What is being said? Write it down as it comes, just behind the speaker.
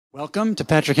Welcome to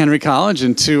Patrick Henry College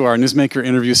and to our Newsmaker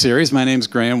interview series. My name is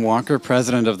Graham Walker,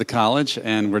 president of the college,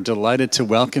 and we're delighted to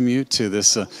welcome you to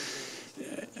this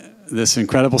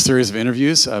incredible series of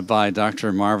interviews by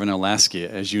Dr. Marvin Olasky.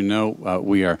 As you know,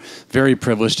 we are very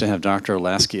privileged to have Dr.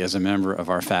 Olasky as a member of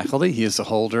our faculty. He is the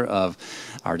holder of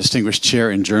our Distinguished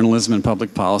Chair in Journalism and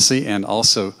Public Policy, and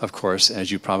also, of course, as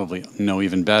you probably know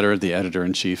even better, the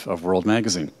editor-in-chief of World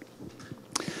Magazine.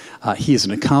 He is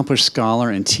an accomplished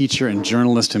scholar and teacher and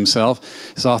journalist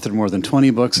himself. He's authored more than 20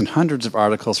 books and hundreds of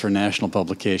articles for national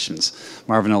publications.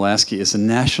 Marvin Olasky is a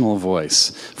national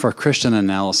voice for Christian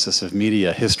analysis of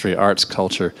media, history, arts,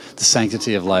 culture, the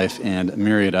sanctity of life, and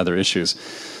myriad other issues.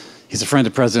 He's a friend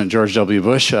of President George W.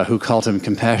 Bush, who called him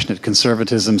compassionate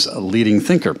conservatism's leading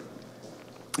thinker.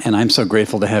 And I'm so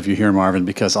grateful to have you here, Marvin,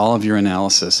 because all of your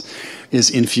analysis is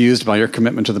infused by your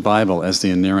commitment to the Bible as the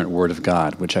inerrant Word of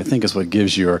God, which I think is what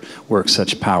gives your work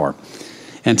such power.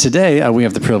 And today, we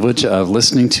have the privilege of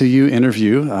listening to you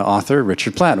interview author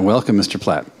Richard Platt. Welcome, Mr.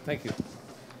 Platt. Thank you.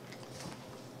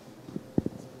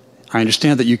 I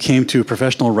understand that you came to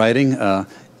professional writing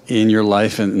in your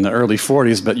life in the early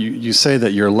 40s, but you say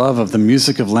that your love of the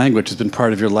music of language has been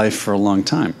part of your life for a long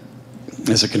time.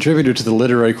 As a contributor to the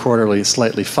literary quarterly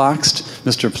Slightly Foxed,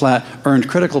 Mr. Platt earned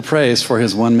critical praise for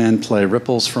his one-man play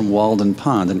Ripples from Walden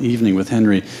Pond, An Evening with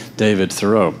Henry David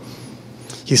Thoreau.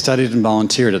 He studied and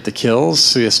volunteered at the Kills,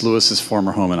 C.S. Lewis's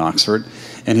former home in Oxford,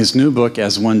 and his new book,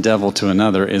 As One Devil to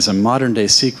Another, is a modern-day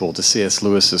sequel to C.S.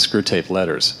 Lewis's Screwtape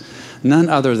Letters. None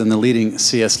other than the leading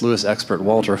C.S. Lewis expert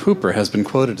Walter Hooper has been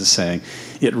quoted as saying,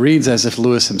 "It reads as if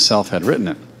Lewis himself had written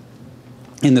it."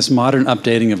 In this modern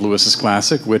updating of Lewis's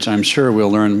classic, which I'm sure we'll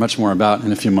learn much more about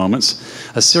in a few moments,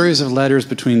 a series of letters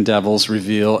between devils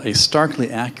reveal a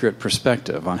starkly accurate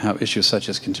perspective on how issues such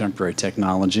as contemporary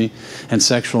technology and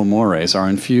sexual mores are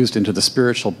infused into the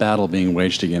spiritual battle being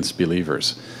waged against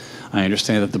believers. I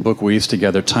understand that the book weaves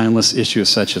together timeless issues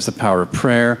such as the power of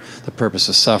prayer, the purpose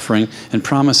of suffering, and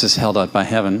promises held out by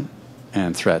heaven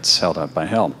and threats held out by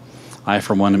hell. I,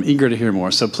 for one, am eager to hear more,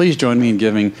 so please join me in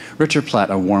giving Richard Platt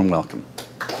a warm welcome.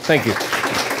 Thank you.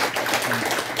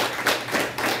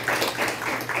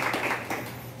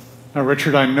 Now,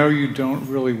 Richard, I know you don't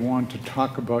really want to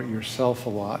talk about yourself a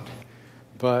lot,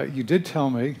 but you did tell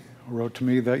me, or wrote to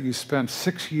me, that you spent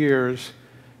 6 years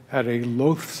at a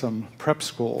loathsome prep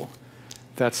school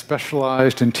that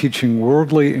specialized in teaching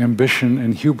worldly ambition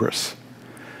and hubris.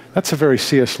 That's a very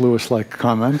C.S. Lewis-like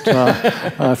comment.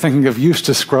 Thinking of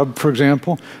Eustace Scrubb, for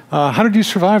example. How did you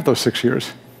survive those 6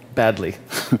 years? Badly.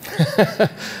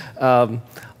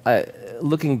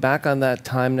 Looking back on that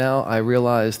time now, I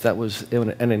realized that was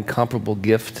an incomparable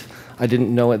gift. I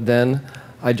didn't know it then.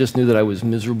 I just knew that I was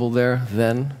miserable there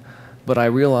then. But I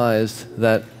realized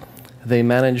that they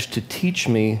managed to teach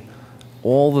me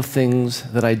all the things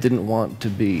that I didn't want to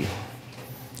be,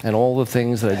 and all the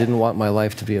things that I didn't want my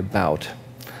life to be about.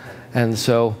 And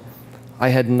so I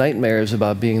had nightmares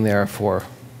about being there for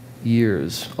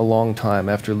years, a long time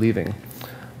after leaving.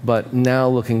 But now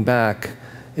looking back,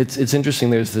 it's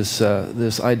interesting. There's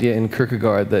this idea in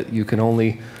Kierkegaard that you can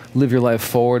only live your life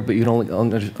forward, but you can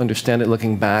only understand it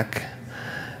looking back.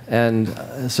 And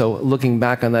so looking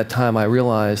back on that time, I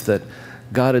realized that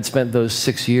God had spent those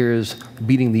 6 years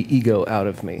beating the ego out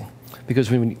of me. Because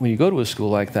when you go to a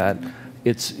school like that,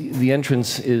 the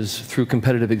entrance is through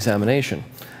competitive examination.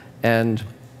 And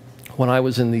when I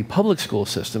was in the public school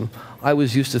system, I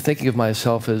was used to thinking of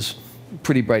myself as a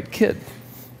pretty bright kid.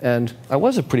 And I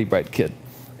was a pretty bright kid.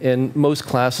 In most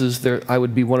classes, I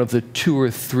would be one of the 2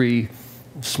 or 3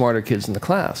 smarter kids in the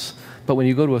class. But when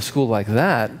you go to a school like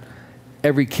that,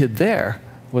 every kid there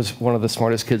was one of the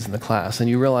smartest kids in the class. And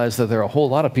you realize that there are a whole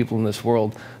lot of people in this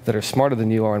world that are smarter than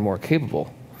you are and more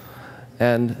capable.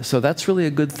 And so that's really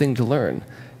a good thing to learn.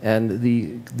 And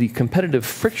the competitive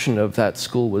friction of that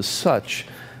school was such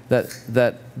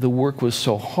that the work was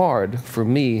so hard for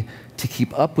me to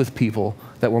keep up with people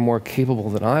that were more capable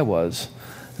than I was,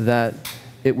 that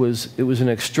it was an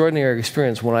extraordinary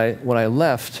experience. When I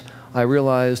left, I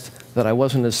realized that I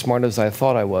wasn't as smart as I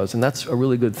thought I was, and that's a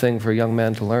really good thing for a young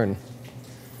man to learn.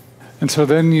 And so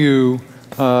then you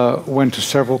went to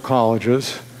several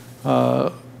colleges,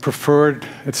 preferred,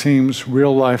 it seems,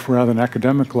 real life rather than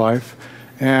academic life,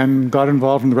 and got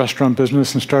involved in the restaurant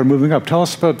business and started moving up. Tell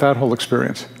us about that whole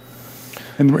experience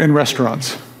in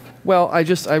restaurants. Well, I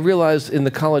realized in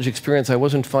the college experience I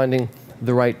wasn't finding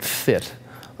the right fit.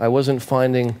 I wasn't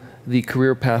finding the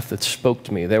career path that spoke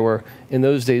to me. In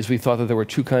those days, we thought that there were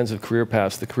 2 kinds of career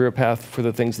paths: the career path for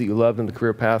the things that you loved and the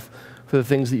career path for the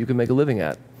things that you could make a living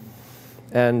at.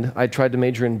 And I tried to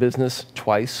major in business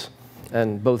twice,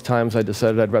 and both times I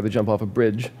decided I'd rather jump off a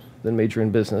bridge than major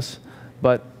in business,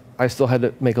 but I still had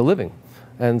to make a living.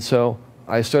 And so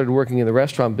I started working in the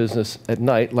restaurant business at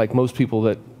night, like most people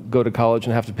that go to college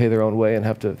and have to pay their own way and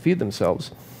have to feed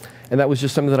themselves. And that was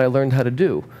just something that I learned how to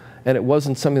do. And it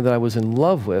wasn't something that I was in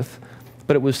love with,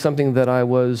 but it was something that I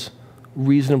was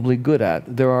reasonably good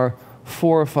at. There are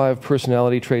 4 or 5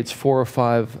 personality traits, 4 or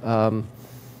 5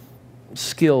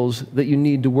 skills that you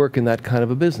need to work in that kind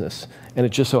of a business. And it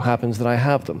just so happens that I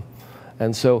have them.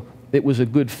 And so it was a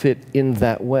good fit in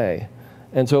that way.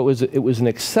 And so it was an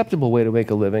acceptable way to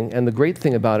make a living. And the great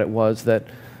thing about it was that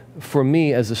for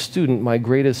me as a student, my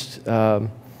greatest, I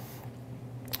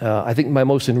think my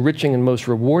most enriching and most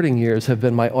rewarding years have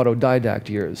been my autodidact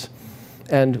years.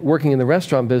 And working in the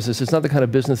restaurant business, it's not the kind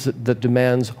of business that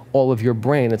demands all of your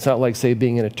brain. It's not like, say,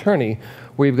 being an attorney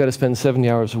where you've got to spend 70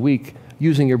 hours a week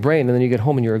using your brain and then you get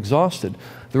home and you're exhausted.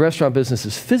 The restaurant business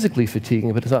is physically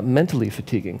fatiguing, but it's not mentally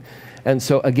fatiguing. And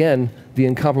so again, the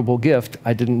incomparable gift,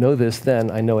 I didn't know this then,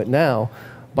 I know it now,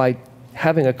 by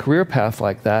having a career path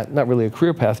like that, not really a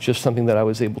career path, just something that I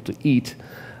was able to eat,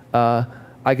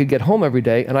 I could get home every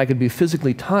day and I could be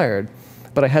physically tired,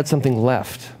 but I had something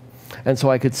left. And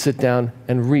so I could sit down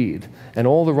and read. And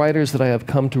all the writers that I have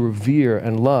come to revere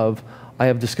and love, I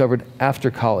have discovered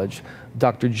after college.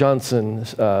 Dr. Johnson,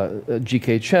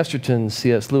 G.K. Chesterton,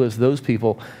 C.S. Lewis, those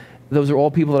people, those are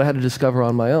all people that I had to discover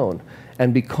on my own.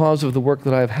 And because of the work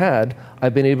that I've had,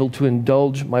 I've been able to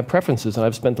indulge my preferences. And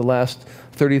I've spent the last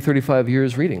 30, 35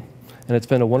 years reading. And it's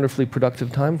been a wonderfully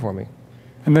productive time for me.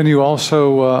 And then you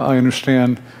also, I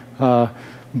understand,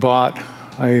 bought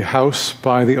a house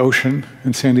by the ocean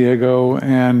in San Diego,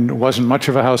 and it wasn't much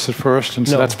of a house at first, and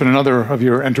so that's been another of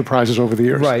your enterprises over the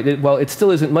years. Right. Well, it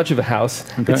still isn't much of a house.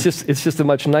 Okay. It's just a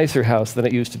much nicer house than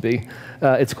it used to be.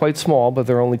 It's quite small, but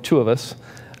there are only 2 of us.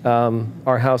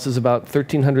 Our house is about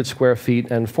 1,300 square feet,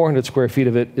 and 400 square feet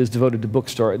of it is devoted to book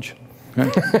storage.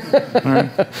 Okay. All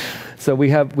right. So we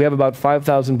have about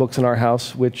 5,000 books in our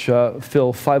house, which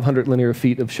fill 500 linear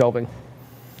feet of shelving.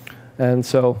 And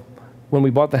so when we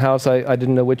bought the house, I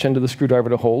didn't know which end of the screwdriver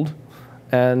to hold,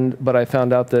 but I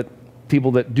found out that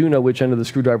people that do know which end of the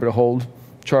screwdriver to hold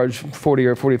charge $40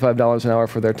 or $45 an hour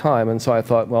for their time, and so I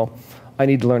thought, well, I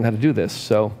need to learn how to do this.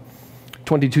 So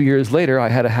 22 years later, I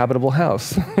had a habitable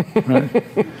house. Right.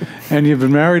 And you've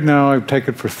been married now, I take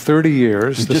it, for 30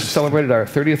 years. We just celebrated our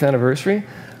 30th anniversary.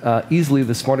 Easily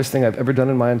the smartest thing I've ever done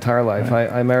in my entire life. Right.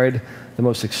 I married the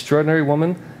most extraordinary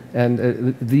woman,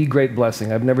 and the great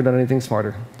blessing. I've never done anything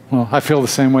smarter. Well, I feel the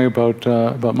same way about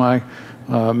my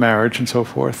marriage and so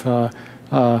forth.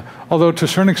 Although to a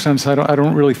certain extent, I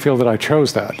don't really feel that I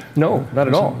chose that. No, not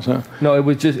at all. No,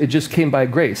 it just came by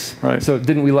grace. Right. So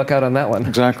didn't we luck out on that one?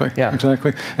 Exactly. Yeah.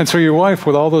 Exactly. And so your wife,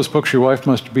 with all those books, your wife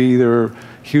must be either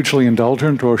hugely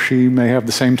indulgent, or she may have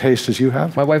the same taste as you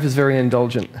have. My wife is very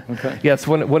indulgent. Okay. Yes,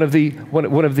 one of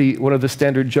the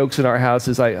standard jokes in our house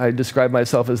is I describe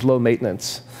myself as low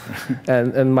maintenance.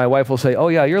 And my wife will say, "Oh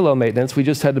yeah, you're low maintenance. We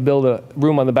just had to build a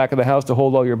room on the back of the house to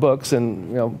hold all your books,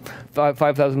 and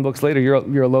 5,000 books later,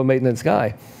 you're a low maintenance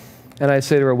guy." And I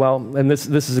say to her, "Well," and this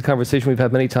is a conversation we've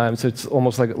had many times. So it's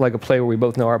almost like a play where we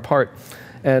both know our part.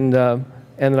 And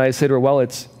then I say to her, "Well,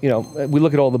 it's we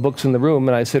look at all the books in the room,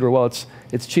 and I say to her, well,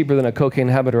 it's cheaper than a cocaine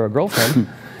habit or a girlfriend."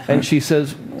 And she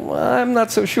says, "Well, I'm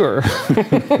not so sure."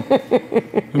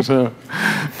 So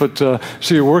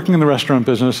you're working in the restaurant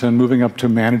business and moving up to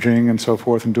managing and so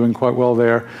forth and doing quite well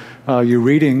there. You're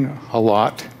reading a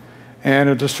lot. And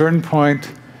at a certain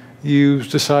point, you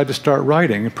decide to start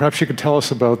writing. Perhaps you could tell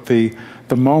us about the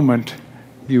moment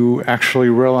you actually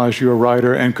realized you were a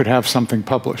writer and could have something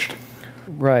published.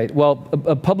 Right. Well,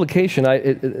 a publication, I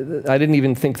didn't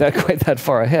even think that quite that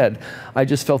far ahead. I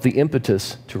just felt the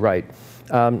impetus to write.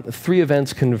 3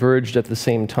 events converged at the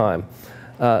same time.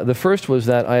 The first was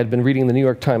that I had been reading the New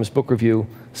York Times book review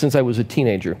since I was a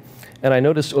teenager. And I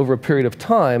noticed over a period of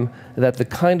time that the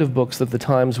kind of books that the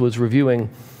Times was reviewing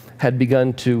had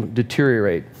begun to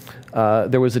deteriorate.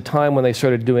 There was a time when they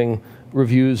started doing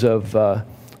reviews of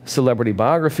celebrity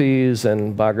biographies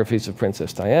and biographies of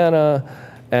Princess Diana,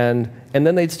 and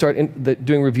then they'd start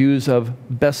doing reviews of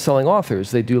best-selling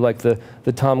authors. They do like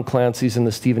the Tom Clancy's and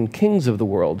the Stephen Kings of the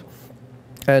world.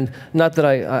 And not that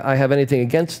I have anything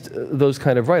against those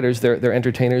kind of writers. They're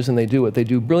entertainers and they do what they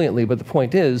do brilliantly. But the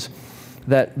point is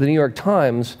that the New York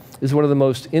Times is one of the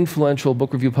most influential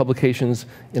book review publications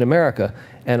in America.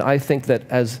 And I think that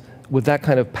with that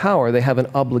kind of power, they have an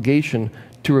obligation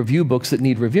to review books that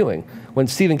need reviewing. When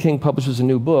Stephen King publishes a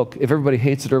new book, if everybody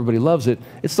hates it or everybody loves it,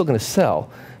 it's still going to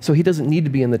sell. So he doesn't need to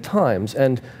be in the Times.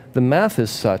 And the math is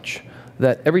such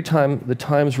that every time the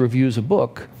Times reviews a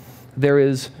book, there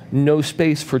is no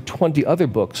space for 20 other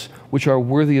books which are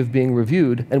worthy of being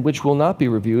reviewed and which will not be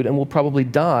reviewed and will probably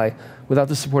die without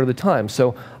the support of the Times.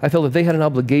 So I felt that they had an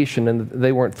obligation and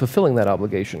they weren't fulfilling that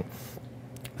obligation.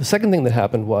 The second thing that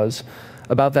happened was,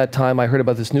 about that time, I heard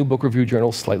about this new book review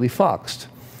journal, Slightly Foxed,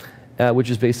 which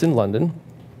is based in London.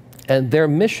 And their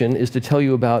mission is to tell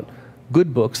you about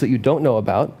good books that you don't know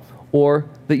about, or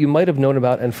that you might have known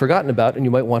about and forgotten about and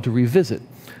you might want to revisit.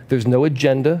 There's no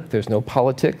agenda, there's no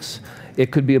politics.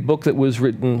 It could be a book that was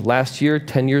written last year,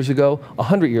 10 years ago,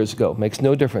 100 years ago, makes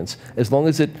no difference. As long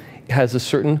as it has a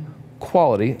certain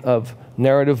quality of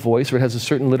narrative voice or it has a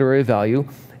certain literary value,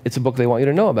 it's a book they want you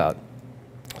to know about.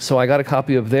 So I got a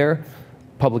copy of their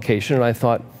publication and I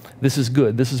thought, this is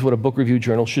good, this is what a book review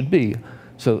journal should be.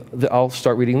 So I'll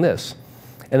start reading this.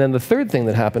 And then the third thing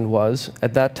that happened was,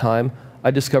 at that time,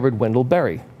 I discovered Wendell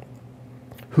Berry,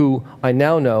 who I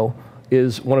now know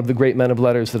is one of the great men of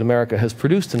letters that America has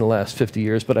produced in the last 50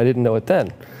 years, but I didn't know it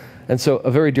then. And so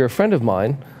a very dear friend of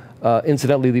mine,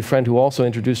 incidentally the friend who also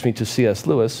introduced me to C.S.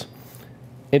 Lewis,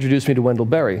 introduced me to Wendell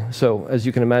Berry. So as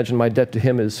you can imagine, my debt to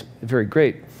him is very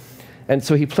great. And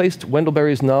so he placed Wendell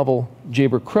Berry's novel,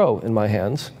 Jayber Crow, in my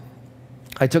hands.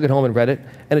 I took it home and read it,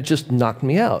 and it just knocked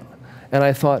me out. And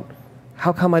I thought,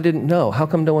 how come I didn't know? How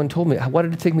come no one told me? Why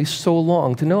did it take me so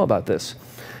long to know about this?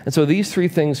 And so these three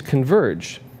things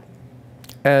converged.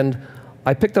 And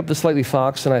I picked up the Slightly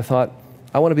Foxed, and I thought,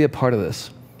 I want to be a part of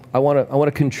this. I want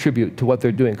to contribute to what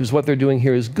they're doing, because what they're doing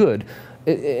here is good.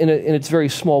 In its very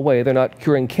small way, they're not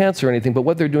curing cancer or anything, but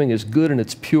what they're doing is good, and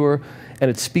it's pure, and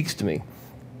it speaks to me.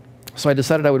 So I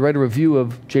decided I would write a review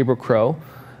of Jayber Crow,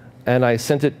 and I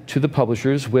sent it to the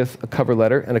publishers with a cover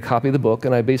letter and a copy of the book,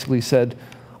 and I basically said,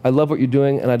 I love what you're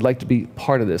doing, and I'd like to be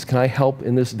part of this. Can I help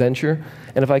in this venture?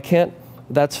 And if I can't,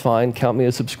 that's fine. Count me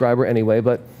a subscriber anyway,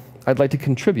 but I'd like to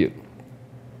contribute.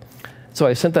 So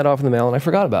I sent that off in the mail, and I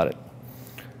forgot about it.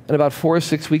 And about 4 or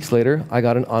 6 weeks later, I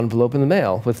got an envelope in the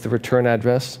mail with the return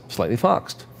address, Slightly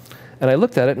Foxed. And I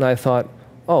looked at it, and I thought,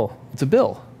 oh, it's a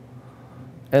bill.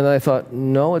 And I thought,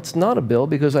 no, it's not a bill,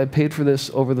 because I paid for this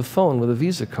over the phone with a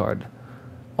Visa card.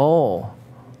 Oh,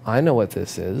 I know what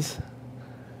this is.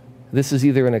 This is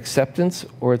either an acceptance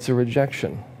or it's a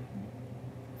rejection.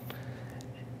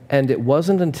 And it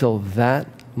wasn't until that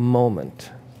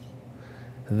moment,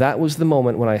 that was the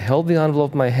moment when I held the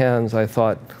envelope in my hands, I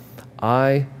thought,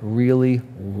 I really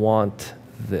want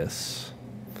this.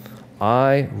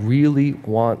 I really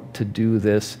want to do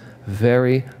this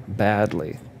very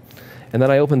badly. And then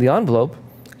I opened the envelope,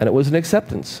 and it was an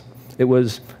acceptance. It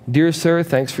was, dear sir,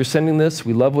 thanks for sending this.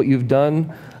 We love what you've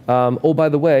done. Oh, by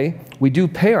the way, we do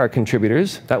pay our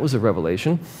contributors. That was a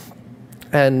revelation.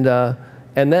 And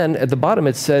then at the bottom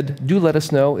it said, do let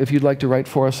us know if you'd like to write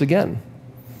for us again.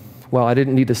 Well, I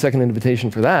didn't need a second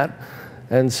invitation for that.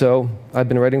 And so I've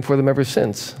been writing for them ever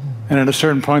since. And at a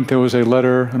certain point, there was a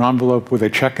letter, an envelope with a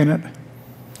check in it?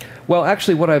 Well,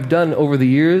 actually, what I've done over the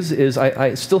years is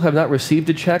I still have not received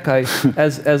a check.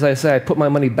 As I say, I put my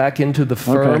money back into the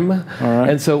firm. Okay. All right.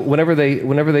 And so whenever they,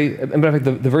 in fact,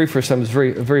 the very first time, is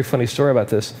a very funny story about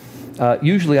this.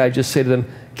 Usually I just say to them,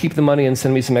 keep the money and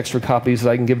send me some extra copies that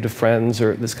I can give to friends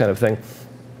or this kind of thing.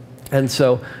 And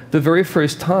so the very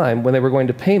first time when they were going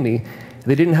to pay me,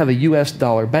 they didn't have a US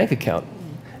dollar bank account.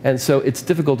 And so it's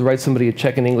difficult to write somebody a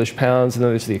check in English pounds, and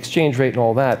then there's the exchange rate and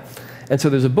all that. And so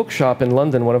there's a bookshop in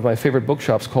London, one of my favorite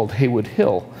bookshops, called Haywood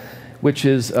Hill, which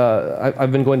is,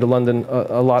 I've been going to London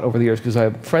a lot over the years because I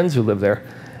have friends who live there.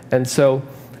 And so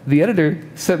the editor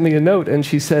sent me a note, and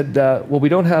she said, well, we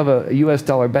don't have a US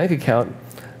dollar bank account,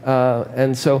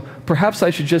 and so perhaps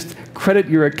I should just credit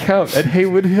your account at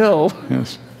Haywood Hill.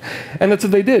 Yes. And that's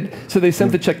what they did. So they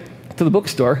sent the check to the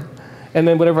bookstore, and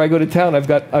then whenever I go to town, I've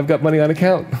got money on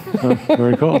account. Oh,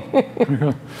 very cool. Very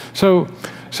cool. So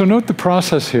note the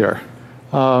process here.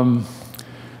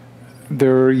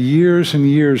 There are years and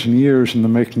years and years in the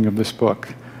making of this book.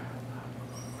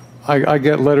 I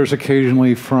get letters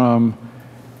occasionally from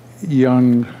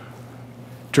young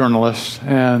journalists,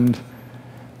 and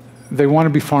they want to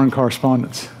be foreign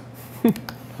correspondents.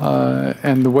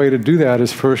 And the way to do that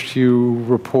is first you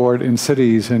report in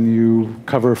cities and you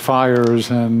cover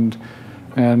fires and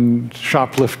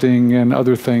shoplifting and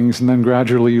other things, and then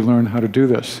gradually you learn how to do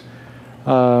this.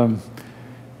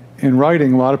 In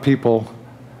writing, a lot of people,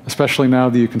 especially now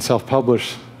that you can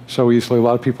self-publish so easily, a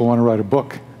lot of people want to write a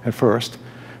book at first,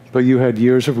 but you had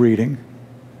years of reading,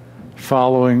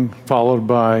 followed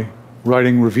by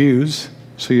writing reviews,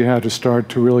 so you had to start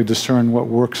to really discern what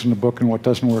works in a book and what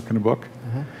doesn't work in a book.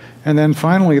 Mm-hmm. And then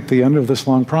finally, at the end of this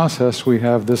long process, we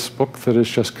have this book that has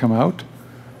just come out,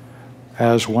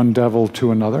 As One Devil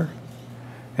to Another.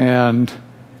 And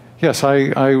Yes,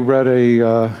 I read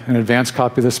an advanced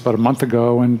copy of this about a month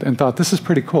ago and thought this is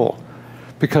pretty cool,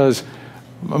 because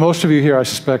most of you here, I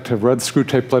suspect, have read the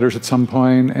Screwtape Letters at some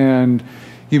point, and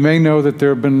you may know that there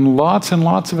have been lots and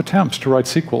lots of attempts to write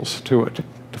sequels to it,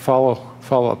 to follow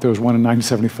up. There was one in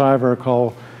 1975, I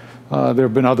recall. There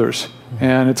have been others,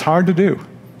 and it's hard to do.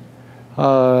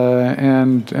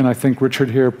 And I think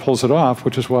Richard here pulls it off,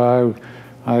 which is why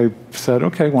I said,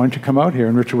 okay, why don't you come out here?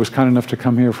 And Richard was kind enough to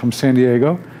come here from San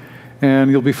Diego.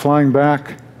 And you'll be flying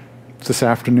back this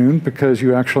afternoon because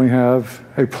you actually have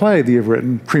a play that you've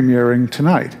written premiering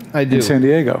tonight in San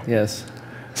Diego. Yes.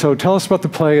 So tell us about the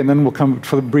play, and then we'll come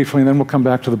briefly, and then we'll come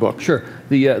back to the book. Sure.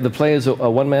 The play is a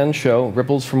one-man show,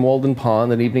 Ripples from Walden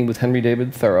Pond, An Evening with Henry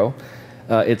David Thoreau.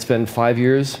 It's been 5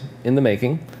 years in the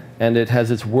making, and it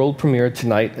has its world premiere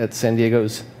tonight at San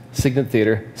Diego's Signet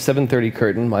Theater, 7:30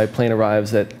 curtain. My plane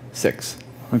arrives at 6.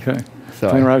 Okay. So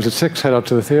plane arrives at 6, head out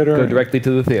to the theater. Go directly to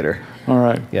the theater. All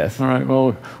right. Yes. All right.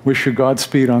 Well, wish you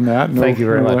Godspeed on that. Thank you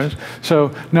very much.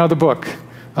 So now the book.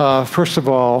 First of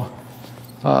all,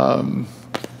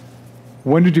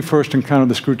 when did you first encounter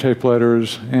the Screwtape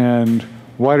Letters, and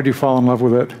why did you fall in love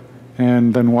with it,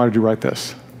 and then why did you write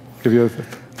this? Give you a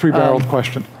three-barreled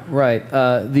question. Right.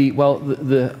 I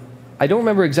don't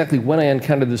remember exactly when I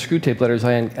encountered the Screwtape Letters.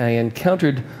 I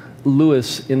encountered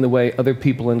Lewis in the way other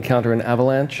people encounter an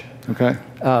avalanche. Okay.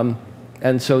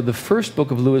 And so the first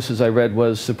book of Lewis's I read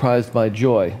was Surprised by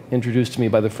Joy, introduced to me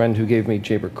by the friend who gave me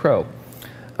Jaber Crow,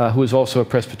 who was also a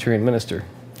Presbyterian minister.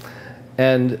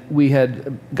 And we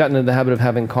had gotten into the habit of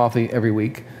having coffee every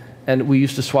week, and we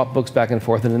used to swap books back and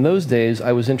forth. And in those days,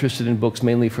 I was interested in books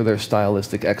mainly for their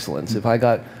stylistic excellence. If I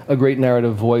got a great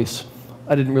narrative voice,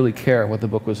 I didn't really care what the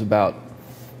book was about.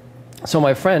 So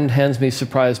my friend hands me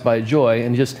Surprised by Joy,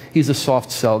 and he's a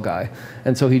soft sell guy.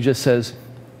 And so he just says,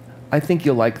 I think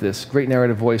you'll like this. Great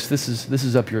narrative voice. This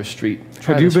is up your street.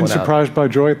 Had you been surprised by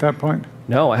Joy at that point?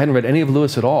 No, I hadn't read any of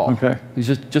Lewis at all. Okay. He's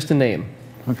just a name.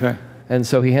 Okay. And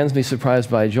so he hands me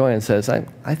Surprised by Joy and says,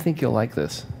 I think you'll like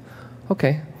this.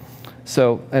 Okay.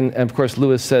 So, and of course,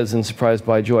 Lewis says in Surprised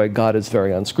by Joy, God is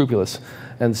very unscrupulous.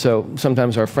 And so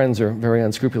sometimes our friends are very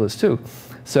unscrupulous too.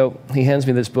 So he hands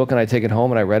me this book, and I take it home,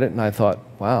 and I read it, and I thought,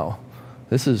 wow,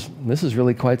 this is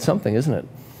really quite something, isn't it?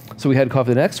 So we had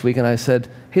coffee the next week, and I said,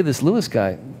 hey, this Lewis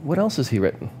guy, what else has he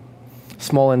written?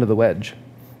 Small End of the Wedge,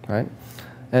 right?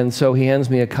 And so he hands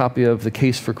me a copy of The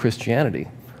Case for Christianity,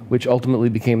 which ultimately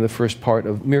became the first part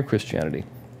of Mere Christianity.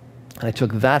 And I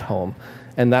took that home,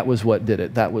 and that was what did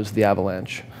it. That was the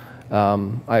avalanche.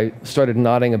 I started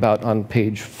nodding about on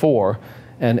page 4,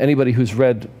 and anybody who's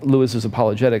read Lewis's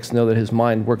Apologetics know that his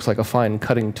mind works like a fine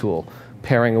cutting tool,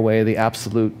 paring away the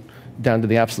absolute, down to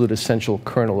the absolute essential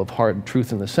kernel of hard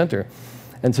truth in the center.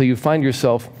 And so you find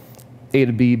yourself A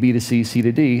to B, B to C, C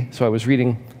to D. So I was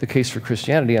reading The Case for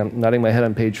Christianity, I'm nodding my head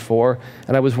on page 4,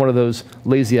 and I was one of those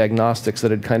lazy agnostics that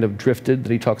had kind of drifted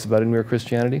that he talks about in Mere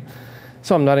Christianity.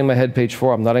 So I'm nodding my head page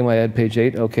 4, I'm nodding my head page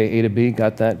 8, okay, A to B,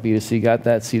 got that, B to C, got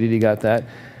that, C to D, got that.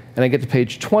 And I get to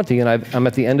page 20, and I'm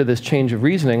at the end of this change of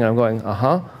reasoning, and I'm going,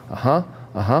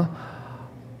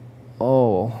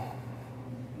 oh,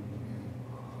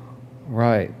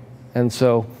 right. And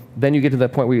so then you get to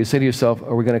that point where you say to yourself,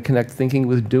 are we going to connect thinking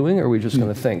with doing, or are we just going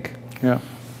to think? Yeah.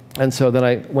 And so then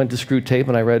I went to Screwtape,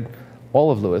 and I read all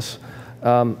of Lewis.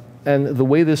 And the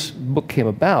way this book came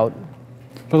about...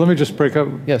 But let me just break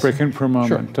in for a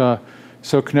moment. Sure.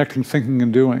 So connecting thinking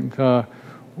and doing.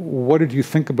 What did you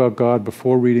think about God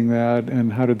before reading that,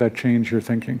 and how did that change your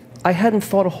thinking? I hadn't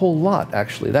thought a whole lot,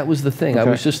 actually. That was the thing. Okay.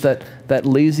 I was just that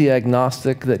lazy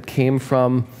agnostic that came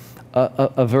from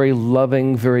a very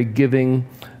loving, very giving,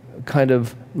 kind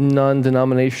of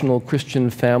non-denominational Christian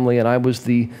family, and I was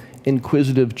the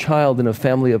inquisitive child in a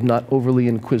family of not overly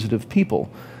inquisitive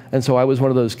people. And so I was one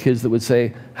of those kids that would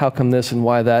say, how come this and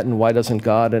why that and why doesn't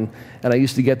God? And I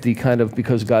used to get the kind of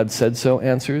because God said so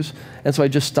answers. And so I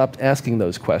just stopped asking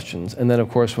those questions. And then, of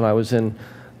course, when I was in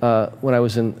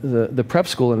the prep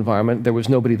school environment, there was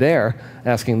nobody there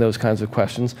asking those kinds of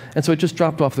questions. And so it just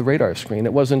dropped off the radar screen.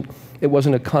 It wasn't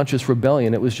a conscious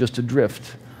rebellion. It was just a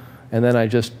drift. And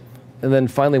then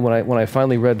finally, when I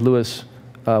finally read Lewis,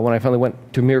 when I finally went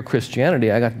to Mere Christianity,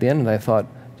 I got to the end and I thought,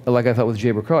 like I thought with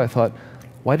Jaber Crow, I thought,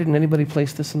 why didn't anybody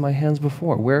place this in my hands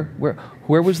before? Where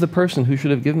was the person who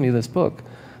should have given me this book?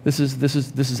 This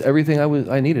is everything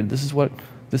I needed. This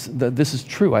is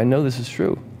true. I know this is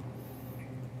true.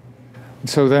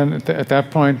 So then, at that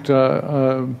point,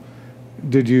 how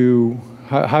did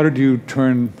you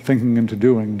turn thinking into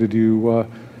doing? Did you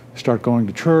start going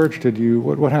to church?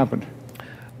 What happened?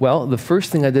 Well, the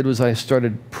first thing I did was I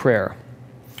started prayer,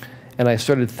 and I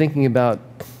started thinking about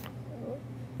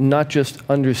not just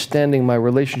understanding my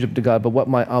relationship to God, but what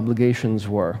my obligations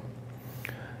were.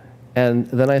 And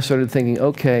then I started thinking,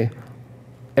 okay,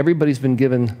 everybody's been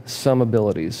given some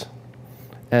abilities.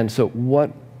 And so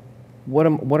what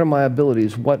are my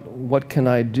abilities? What can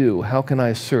I do? How can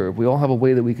I serve? We all have a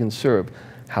way that we can serve.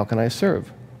 How can I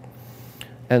serve?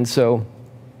 And so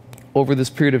over this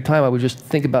period of time, I would just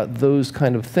think about those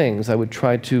kind of things. I would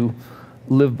try to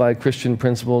live by Christian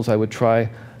principles. I would try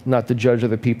not to judge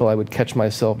other people. I would catch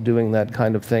myself doing that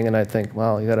kind of thing. And I think,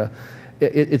 wow, you gotta...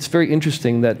 It's very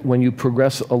interesting that when you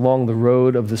progress along the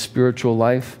road of the spiritual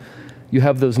life, you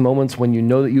have those moments when you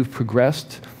know that you've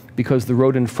progressed because the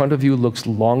road in front of you looks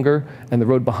longer and the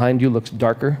road behind you looks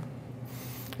darker.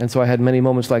 And so I had many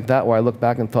moments like that where I looked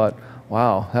back and thought,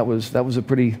 wow, that was a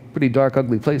pretty dark,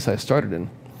 ugly place I started in.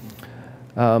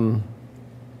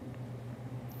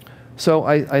 So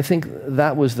I think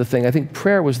that was the thing. I think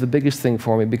prayer was the biggest thing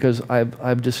for me because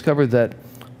I've discovered that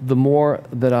the more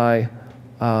that I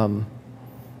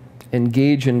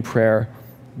engage in prayer,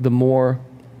 the more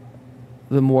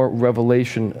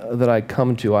revelation that I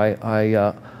come to.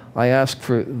 I ask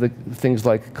for the things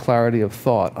like clarity of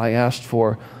thought. I asked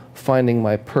for finding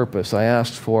my purpose. I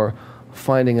asked for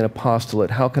finding an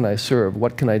apostolate. How can I serve?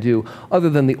 What can I do? Other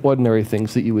than the ordinary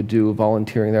things that you would do,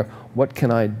 volunteering there, what can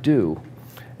I do?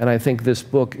 And I think this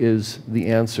book is the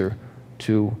answer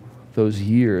to those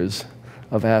years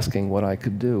of asking what I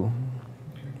could do.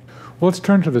 Well, let's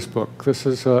turn to this book. This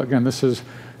is, again, this is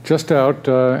just out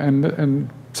and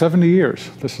 70 years.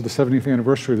 This is the 70th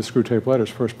anniversary of the Screwtape Letters,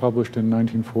 first published in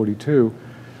 1942.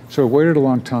 So it waited a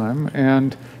long time.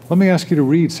 And let me ask you to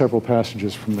read several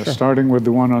passages from this, starting with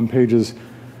the one on pages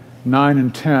 9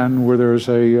 and 10, where there's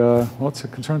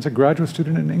it concerns a graduate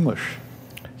student in English.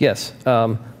 Yes.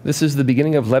 This is the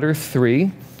beginning of letter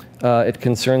 3. It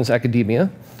concerns academia.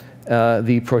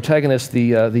 The protagonist,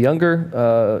 the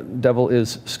younger devil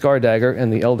is Scardagger,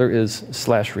 and the elder is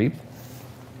Slashreep.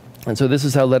 And so this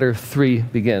is how letter 3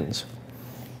 begins.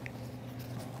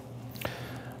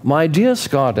 My dear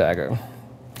Scardagger,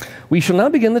 we shall now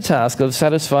begin the task of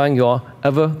satisfying your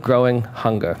ever-growing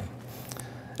hunger.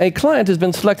 A client has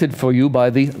been selected for you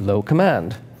by the low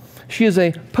command. She is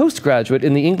a postgraduate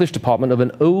in the English department of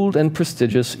an old and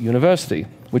prestigious university,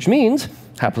 which means,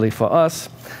 happily for us,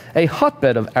 a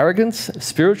hotbed of arrogance,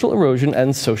 spiritual erosion,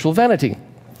 and social vanity.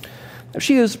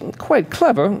 She is quite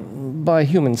clever, by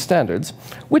human standards,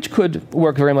 which could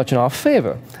work very much in our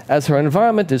favor, as her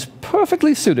environment is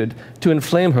perfectly suited to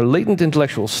inflame her latent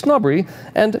intellectual snobbery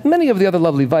and many of the other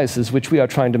lovely vices which we are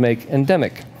trying to make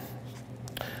endemic.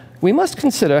 We must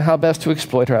consider how best to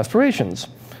exploit her aspirations.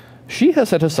 She has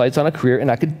set her sights on a career in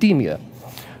academia.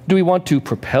 Do we want to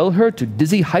propel her to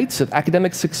dizzy heights of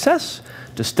academic success,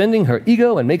 distending her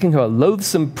ego and making her a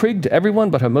loathsome prig to everyone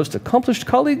but her most accomplished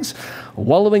colleagues,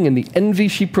 wallowing in the envy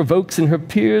she provokes in her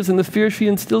peers and the fear she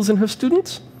instills in her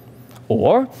students?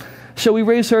 Or shall we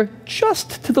raise her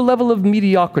just to the level of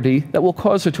mediocrity that will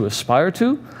cause her to aspire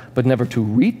to, but never to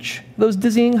reach, those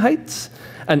dizzying heights?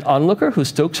 An onlooker who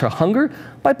stokes her hunger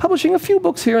by publishing a few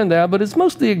books here and there, but is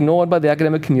mostly ignored by the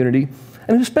academic community,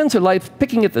 and who spends her life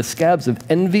picking at the scabs of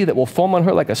envy that will form on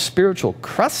her like a spiritual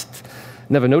crust,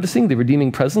 never noticing the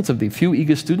redeeming presence of the few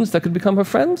eager students that could become her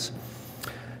friends?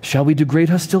 Shall we degrade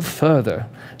her still further,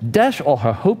 dash all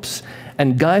her hopes,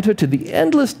 and guide her to the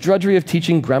endless drudgery of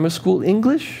teaching grammar school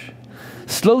English?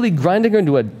 Slowly grinding her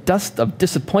into a dust of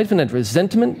disappointment and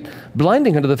resentment,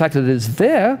 blinding her to the fact that it is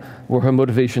there, were her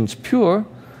motivations pure,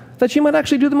 that she might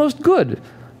actually do the most good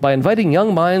by inviting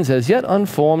young minds as yet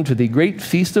unformed to the great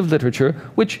feast of literature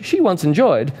which she once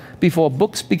enjoyed before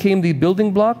books became the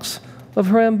building blocks of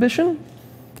her ambition?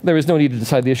 There is no need to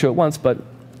decide the issue at once, but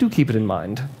do keep it in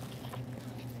mind.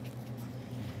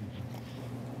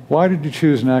 Why did you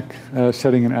choose a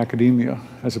setting in academia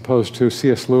as opposed to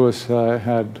C.S. Lewis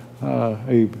had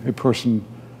a person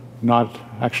not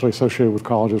actually associated with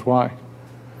colleges? Why?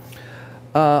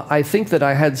 I think that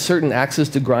I had certain axes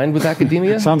to grind with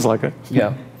academia. Sounds like it.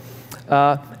 Yeah.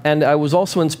 And I was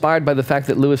also inspired by the fact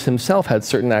that Lewis himself had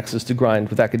certain axes to grind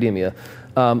with academia.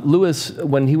 Lewis,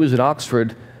 when he was at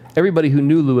Oxford, everybody who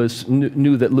knew Lewis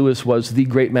knew that Lewis was the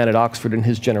great man at Oxford in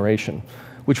his generation,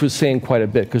 which was saying quite a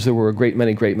bit, because there were a great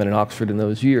many great men at Oxford in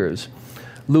those years.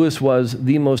 Lewis was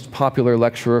the most popular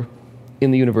lecturer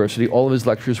in the university. All of his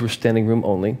lectures were standing room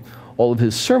only. All of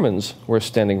his sermons were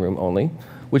standing room only,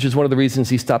 which is one of the reasons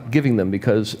he stopped giving them,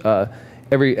 because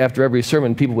after every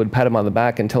sermon, people would pat him on the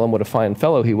back and tell him what a fine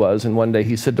fellow he was. And one day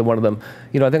he said to one of them,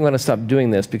 I think I'm going to stop doing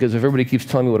this, because if everybody keeps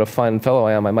telling me what a fine fellow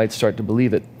I am, I might start to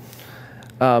believe it.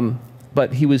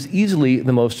 But he was easily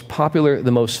the most popular,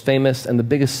 the most famous, and the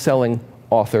biggest selling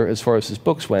author, as far as his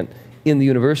books went, in the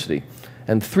university,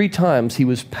 and 3 times he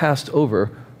was passed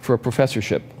over for a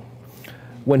professorship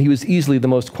when he was easily the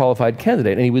most qualified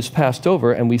candidate. And he was passed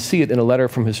over, and we see it in a letter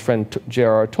from his friend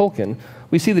J.R.R. Tolkien.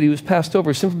 We see that he was passed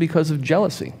over simply because of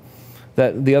jealousy,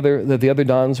 that the other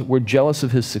dons were jealous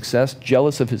of his success,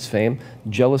 jealous of his fame,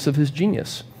 jealous of his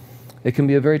genius. It can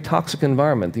be a very toxic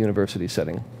environment, the university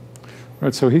setting.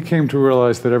 Right, so he came to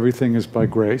realize that everything is by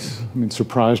grace, I mean,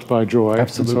 surprised by joy,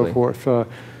 Absolutely. and so forth.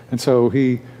 And so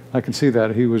I can see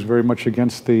that he was very much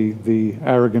against the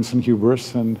arrogance and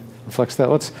hubris, and reflects that.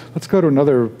 Let's go to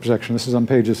another section. This is on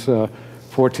pages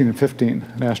 14 and 15.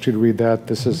 I asked you to read that.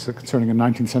 This is concerning a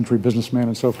 19th century businessman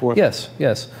and so forth. Yes,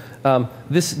 yes.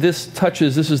 This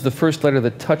is the first letter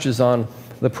that touches on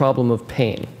the problem of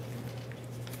pain.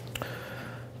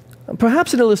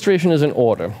 Perhaps an illustration is in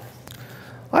order.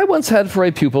 I once had for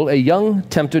a pupil a young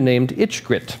tempter named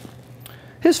Itchgrit.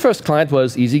 His first client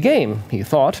was easy game, he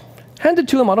thought, handed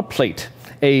to him on a plate,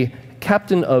 a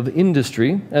captain of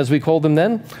industry, as we called them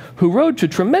then, who rode to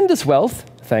tremendous wealth,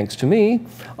 thanks to me,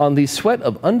 on the sweat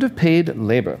of underpaid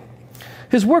labor.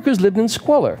 His workers lived in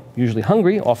squalor, usually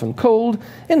hungry, often cold,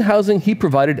 in housing he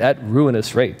provided at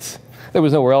ruinous rates. There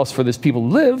was nowhere else for this people to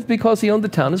live because he owned the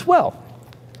town as well.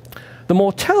 The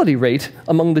mortality rate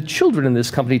among the children in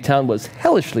this company town was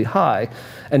hellishly high,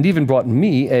 and even brought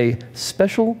me a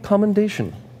special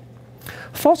commendation.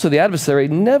 Thoughts of the adversary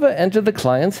never entered the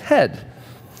client's head.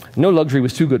 No luxury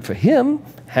was too good for him.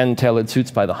 Hand-tailored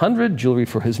suits by the hundred, jewelry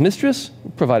for his mistress,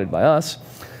 provided by us,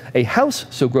 a house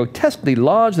so grotesquely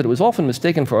large that it was often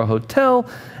mistaken for a hotel,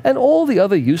 and all the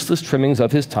other useless trimmings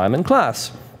of his time and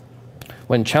class.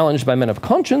 When challenged by men of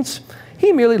conscience,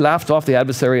 he merely laughed off the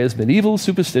adversary as medieval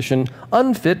superstition,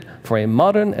 unfit for a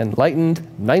modern, enlightened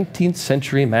 19th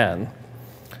century man.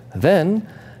 Then,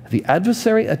 the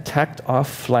adversary attacked our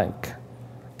flank,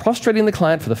 prostrating the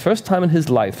client for the first time in his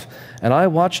life, and I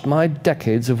watched my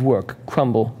decades of work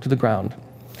crumble to the ground.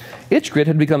 Itchgrit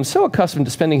had become so accustomed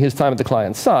to spending his time at the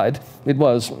client's side, it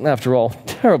was, after all,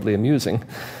 terribly amusing,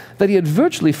 that he had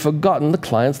virtually forgotten the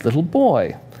client's little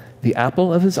boy, the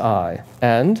apple of his eye,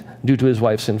 and, due to his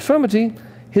wife's infirmity,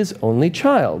 his only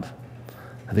child.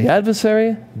 The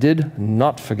adversary did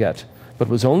not forget, but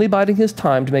was only biding his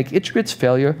time to make Itchgrit's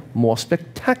failure more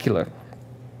spectacular.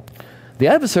 The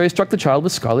adversary struck the child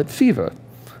with scarlet fever.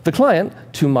 The client,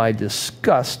 to my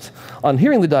disgust, on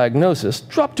hearing the diagnosis,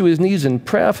 dropped to his knees in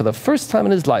prayer for the first time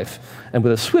in his life, and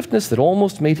with a swiftness that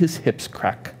almost made his hips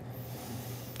crack.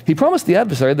 He promised the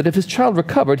adversary that if his child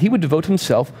recovered, he would devote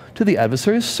himself to the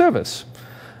adversary's service.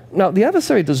 Now, the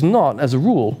adversary does not, as a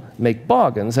rule, make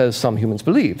bargains, as some humans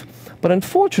believe. But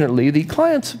unfortunately, the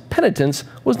client's penitence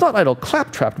was not idle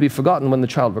claptrap to be forgotten when the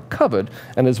child recovered,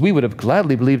 and as we would have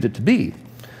gladly believed it to be.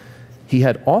 He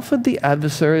had offered the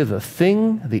adversary the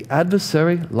thing the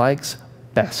adversary likes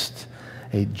best,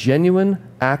 a genuine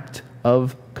act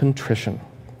of contrition.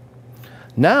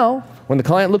 Now, when the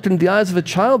client looked into the eyes of a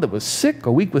child that was sick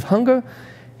or weak with hunger,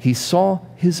 he saw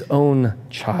his own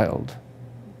child.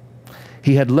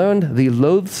 He had learned the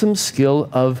loathsome skill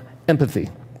of empathy.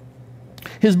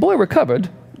 His boy recovered,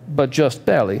 but just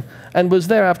barely, and was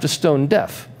thereafter stone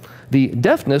deaf. The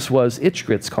deafness was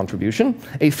Itchgrit's contribution,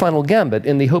 a final gambit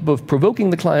in the hope of provoking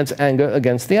the client's anger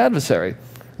against the adversary.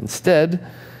 Instead,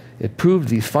 it proved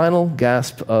the final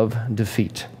gasp of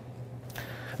defeat.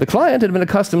 The client had been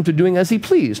accustomed to doing as he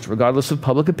pleased, regardless of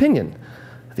public opinion.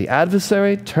 The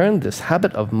adversary turned this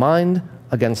habit of mind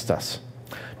against us.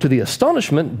 To the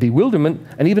astonishment, bewilderment,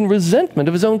 and even resentment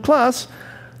of his own class,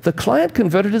 the client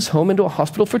converted his home into a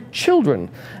hospital for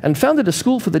children and founded a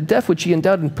school for the deaf which he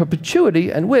endowed in perpetuity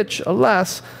and which,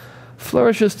 alas,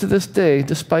 flourishes to this day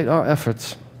despite our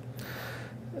efforts.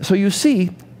 So you see,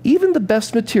 even the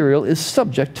best material is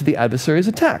subject to the adversary's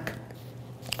attack.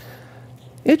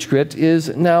 Itchgrit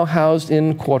is now housed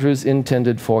in quarters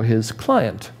intended for his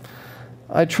client.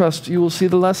 I trust you will see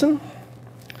the lesson.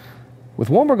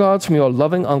 With warm regards from your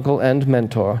loving uncle and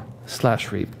mentor,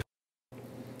 /Reap.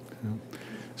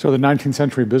 So the 19th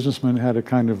century businessman had a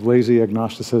kind of lazy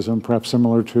agnosticism, perhaps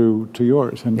similar to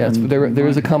yours. Yes, there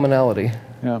is a commonality.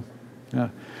 Yeah, yeah.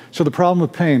 So the problem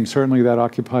of pain, certainly that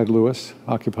occupied Lewis,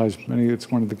 occupies many, it's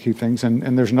one of the key things.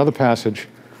 And there's another passage,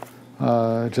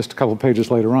 just a couple of pages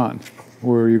later on,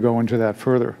 where you go into that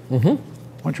further. Mm-hmm. Why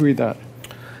don't you read that?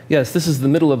 Yes, this is the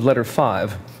middle of letter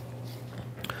 5.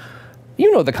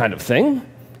 You know the kind of thing.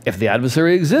 If the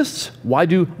adversary exists, why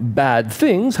do bad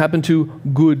things happen to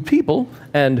good people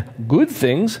and good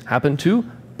things happen to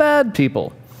bad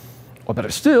people? Or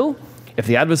better still, if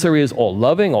the adversary is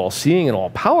all-loving, all-seeing, and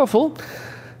all-powerful,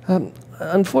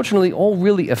 unfortunately, all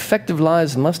really effective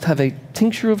lies must have a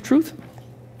tincture of truth.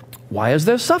 Why is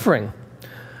there suffering?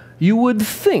 You would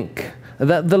think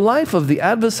that the life of the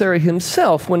adversary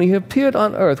himself, when he appeared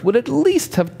on earth, would at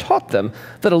least have taught them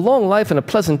that a long life and a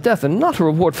pleasant death are not a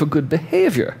reward for good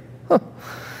behavior.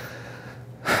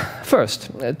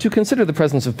 First, to consider the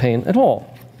presence of pain at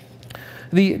all.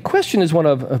 The question is one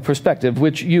of perspective,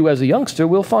 which you as a youngster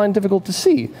will find difficult to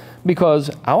see,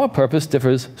 because our purpose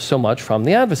differs so much from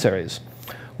the adversary's.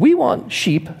 We want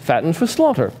sheep fattened for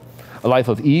slaughter. A life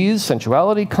of ease,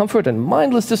 sensuality, comfort, and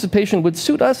mindless dissipation would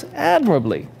suit us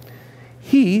admirably.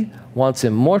 He wants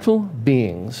immortal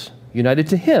beings, united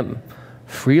to him,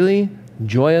 freely,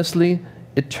 joyously,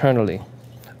 eternally.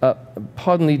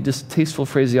 Pardon the distasteful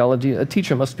phraseology, a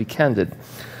teacher must be candid.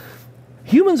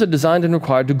 Humans are designed and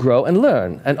required to grow and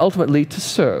learn, and ultimately to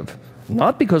serve,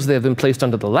 not because they have been placed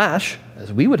under the lash,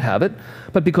 as we would have it,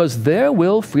 but because their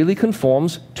will freely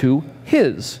conforms to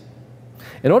his.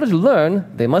 In order to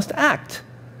learn, they must act.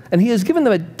 And he has given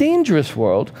them a dangerous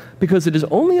world because it is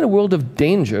only in a world of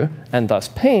danger, and thus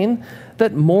pain,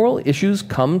 that moral issues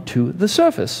come to the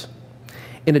surface.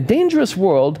 In a dangerous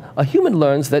world, a human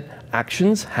learns that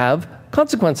actions have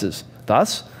consequences.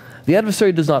 Thus, the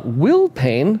adversary does not will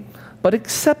pain, but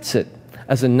accepts it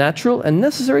as a natural and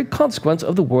necessary consequence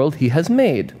of the world he has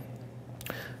made.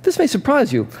 This may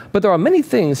surprise you, but there are many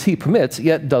things he permits,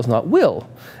 yet does not will,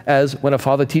 as when a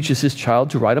father teaches his child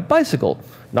to ride a bicycle,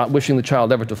 not wishing the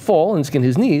child ever to fall and skin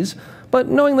his knees, but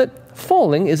knowing that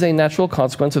falling is a natural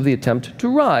consequence of the attempt to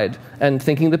ride, and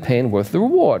thinking the pain worth the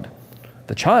reward.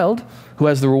 The child, who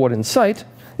has the reward in sight,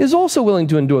 is also willing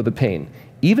to endure the pain,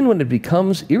 even when it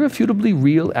becomes irrefutably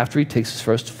real after he takes his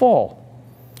first fall.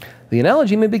 The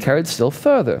analogy may be carried still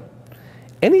further.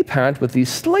 Any parent with the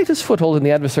slightest foothold in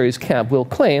the adversary's camp will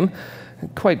claim,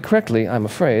 quite correctly, I'm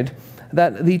afraid,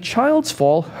 that the child's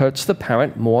fall hurts the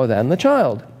parent more than the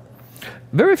child.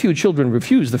 Very few children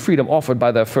refuse the freedom offered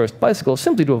by their first bicycle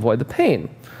simply to avoid the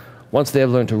pain. Once they have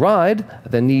learned to ride,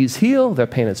 their knees heal, their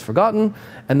pain is forgotten,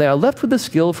 and they are left with a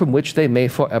skill from which they may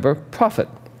forever profit.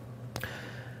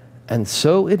 And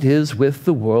so it is with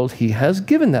the world he has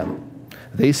given them.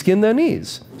 They skin their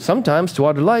knees, sometimes to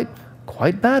our delight,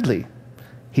 quite badly.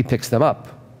 He picks them up.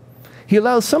 He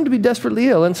allows some to be desperately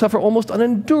ill and suffer almost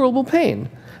unendurable pain,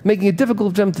 making it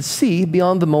difficult for them to see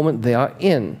beyond the moment they are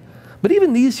in. But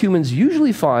even these humans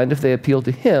usually find, if they appeal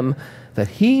to him, that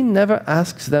he never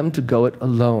asks them to go it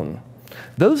alone.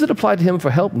 Those that apply to him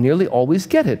for help nearly always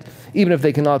get it, even if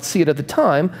they cannot see it at the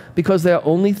time, because they are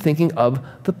only thinking of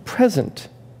the present.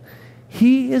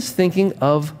 He is thinking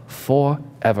of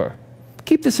forever.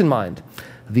 Keep this in mind.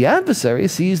 The adversary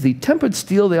sees the tempered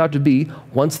steel they are to be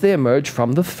once they emerge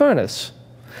from the furnace.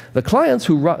 The clients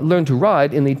who learn to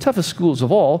ride in the toughest schools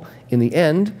of all, in the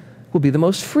end, will be the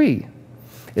most free.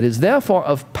 It is therefore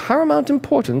of paramount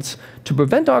importance to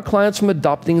prevent our clients from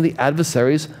adopting the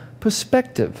adversary's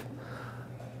perspective.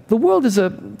 The world is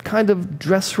a kind of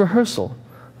dress rehearsal.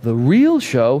 The real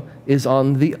show is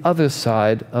on the other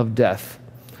side of death.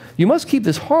 You must keep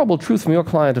this horrible truth from your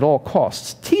client at all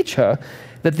costs. Teach her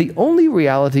that the only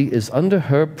reality is under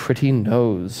her pretty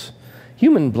nose.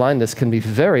 Human blindness can be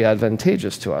very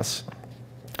advantageous to us.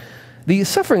 The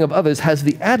suffering of others has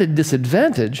the added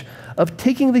disadvantage of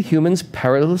taking the humans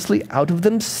perilously out of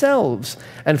themselves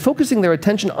and focusing their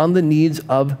attention on the needs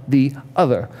of the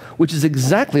other, which is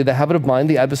exactly the habit of mind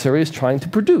the adversary is trying to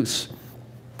produce.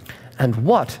 And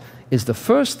what is the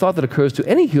first thought that occurs to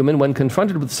any human when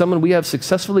confronted with someone we have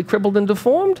successfully crippled and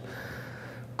deformed?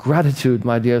 Gratitude,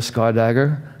 my dear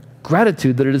Scardagger.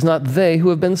 Gratitude that it is not they who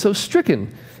have been so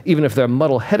stricken, even if their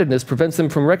muddle-headedness prevents them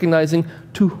from recognizing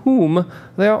to whom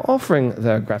they are offering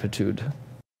their gratitude.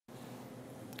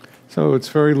 So it's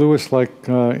very Lewis-like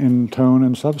in tone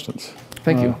and substance.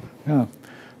 Thank you. Yeah.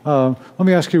 Let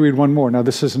me ask you to read one more. Now,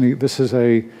 this is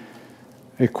a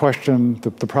question,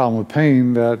 the problem of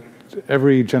pain that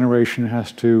every generation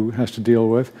has to deal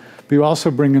with. But you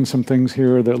also bring in some things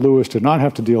here that Lewis did not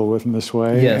have to deal with in this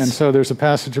way. Yes. And so there's a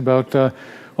passage about,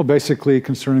 well, basically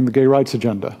concerning the gay rights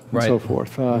agenda and so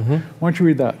forth. Why don't you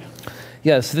read that?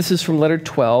 Yes, this is from letter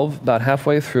 12, about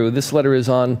halfway through. This letter is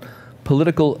on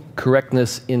political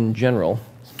correctness in general.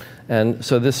 And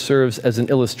so this serves as an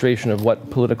illustration of what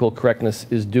political correctness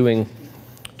is doing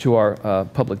to our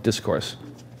public discourse.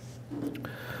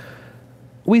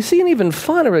 We see an even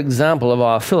finer example of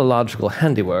our philological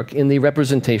handiwork in the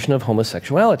representation of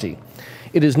homosexuality.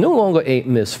 It is no longer a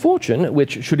misfortune,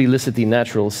 which should elicit the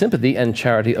natural sympathy and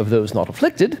charity of those not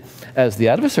afflicted, as the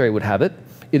adversary would have it.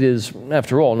 It is,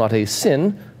 after all, not a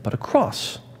sin, but a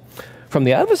cross. From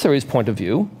the adversary's point of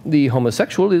view, the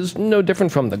homosexual is no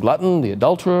different from the glutton, the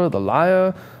adulterer, the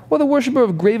liar, or the worshipper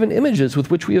of graven images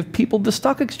with which we have peopled the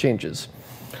stock exchanges.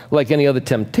 Like any other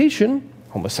temptation,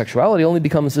 homosexuality only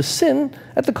becomes a sin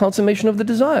at the consummation of the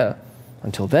desire.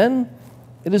 Until then,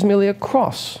 it is merely a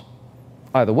cross.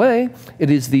 Either way, it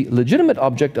is the legitimate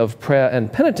object of prayer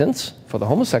and penitence for the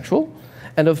homosexual,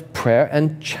 and of prayer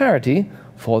and charity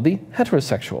for the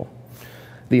heterosexual.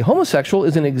 The homosexual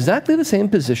is in exactly the same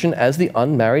position as the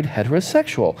unmarried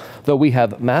heterosexual, though we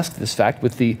have masked this fact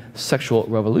with the sexual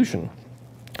revolution.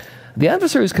 The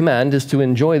adversary's command is to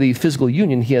enjoy the physical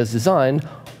union he has designed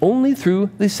only through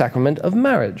the sacrament of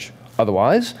marriage.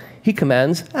 Otherwise, he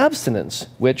commands abstinence,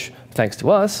 which, thanks to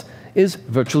us, is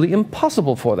virtually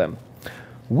impossible for them.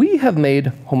 We have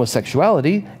made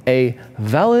homosexuality a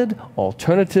valid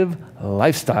alternative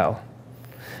lifestyle.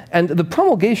 And the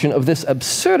promulgation of this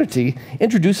absurdity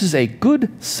introduces a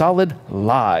good, solid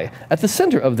lie at the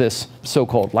center of this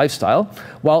so-called lifestyle,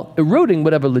 while eroding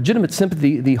whatever legitimate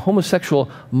sympathy the homosexual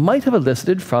might have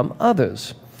elicited from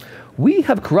others. We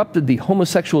have corrupted the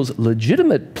homosexual's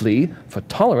legitimate plea for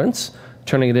tolerance,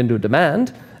 turning it into a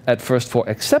demand, at first for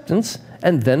acceptance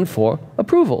and then for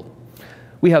approval.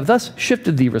 We have thus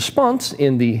shifted the response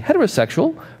in the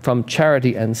heterosexual from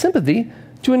charity and sympathy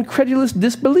to incredulous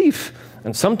disbelief,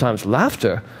 and sometimes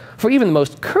laughter, for even the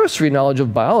most cursory knowledge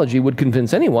of biology would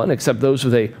convince anyone, except those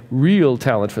with a real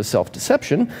talent for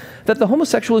self-deception, that the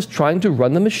homosexual is trying to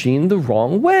run the machine the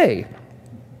wrong way.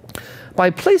 By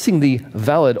placing the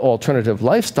valid alternative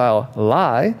lifestyle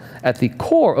lie at the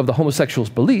core of the homosexual's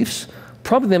beliefs,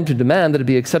 prompting them to demand that it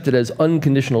be accepted as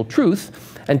unconditional truth,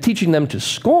 and teaching them to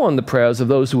scorn the prayers of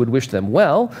those who would wish them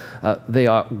well, they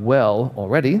are well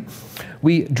already,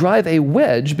 we drive a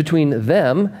wedge between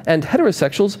them and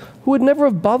heterosexuals who would never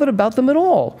have bothered about them at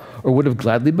all, or would have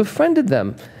gladly befriended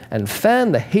them, and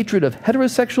fan the hatred of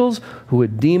heterosexuals who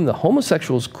would deem the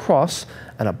homosexual's cross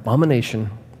an abomination.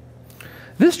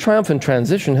 This triumphant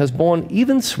transition has borne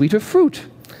even sweeter fruit.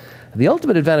 The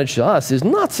ultimate advantage to us is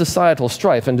not societal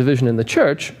strife and division in the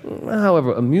church,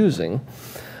 however amusing,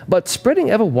 but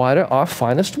spreading ever wider our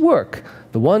finest work,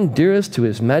 the one dearest to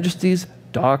His Majesty's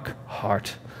dark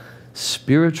heart,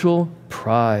 spiritual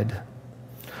pride.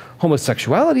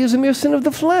 Homosexuality is a mere sin of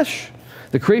the flesh.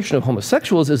 The creation of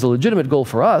homosexuals is a legitimate goal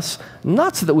for us,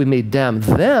 not so that we may damn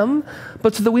them,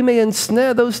 but so that we may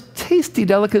ensnare those tasty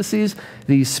delicacies,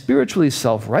 these spiritually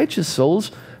self-righteous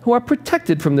souls who are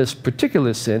protected from this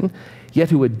particular sin,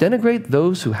 yet who would denigrate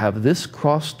those who have this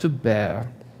cross to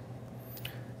bear.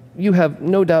 You have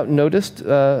no doubt noticed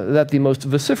that the most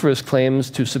vociferous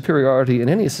claims to superiority in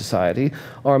any society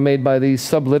are made by the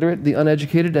subliterate, the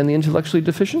uneducated, and the intellectually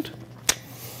deficient.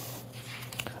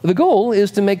 The goal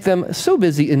is to make them so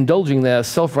busy indulging their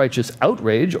self-righteous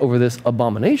outrage over this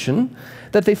abomination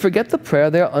that they forget the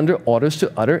prayer they are under orders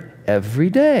to utter every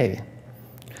day.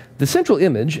 The central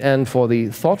image, and for the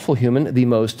thoughtful human, the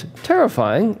most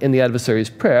terrifying in the adversary's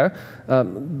prayer,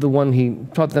 the one he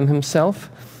taught them himself,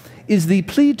 is the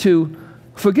plea to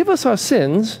forgive us our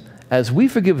sins as we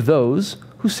forgive those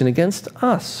who sin against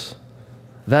us.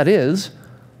 That is,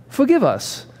 forgive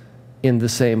us in the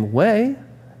same way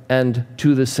and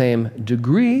to the same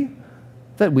degree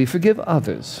that we forgive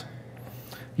others.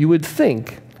 You would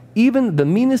think even the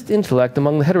meanest intellect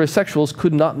among the heterosexuals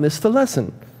could not miss the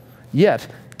lesson. Yet,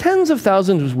 tens of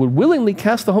thousands would willingly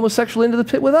cast the homosexual into the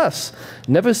pit with us,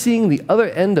 never seeing the other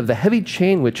end of the heavy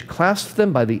chain which clasps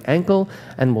them by the ankle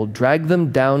and will drag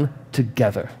them down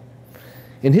together.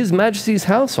 In His Majesty's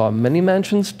house are many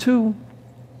mansions too.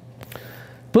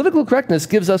 Political correctness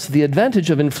gives us the advantage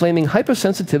of inflaming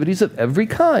hypersensitivities of every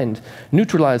kind,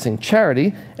 neutralizing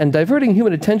charity, and diverting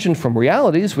human attention from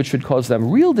realities which should cause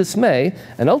them real dismay,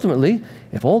 and ultimately,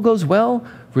 if all goes well,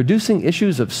 reducing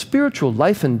issues of spiritual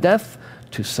life and death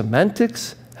to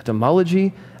semantics,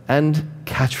 etymology, and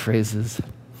catchphrases.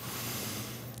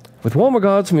 With warm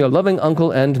regards from your loving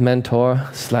uncle and mentor,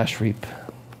 /Reap.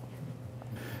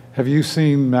 Have you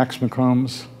seen Max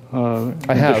McComb's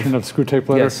edition of Screw Tape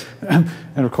Letter? Yes.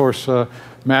 And of course,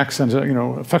 Max sends it,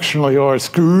 affectionately yours,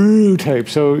 Screw Tape.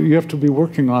 So you have to be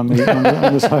working on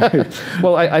the side.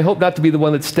 Well, I hope not to be the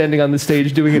one that's standing on the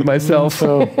stage doing it myself.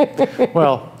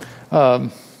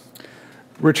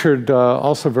 Richard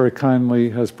also very kindly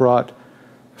has brought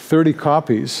 30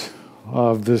 copies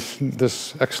of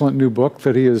this excellent new book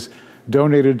that he has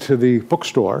donated to the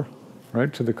bookstore,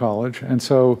 right, to the college. And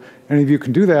so any of you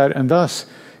can do that, and thus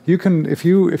you can, if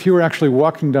you were actually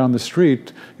walking down the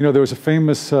street, there was a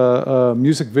famous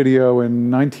music video in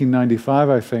 1995,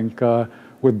 I think,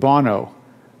 with Bono.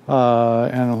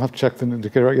 And I'll have to check the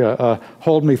indicator. Yeah,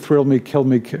 hold me, thrill me, kill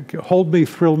me, hold me,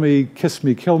 thrill me, kiss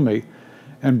me, kill me.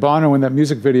 And Bono in that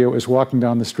music video is walking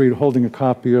down the street holding a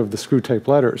copy of the Screw Tape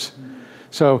Letters.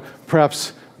 So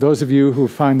perhaps those of you who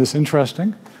find this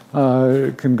interesting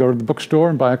can go to the bookstore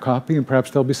and buy a copy, and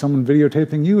perhaps there'll be someone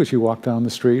videotaping you as you walk down the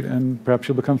street, and perhaps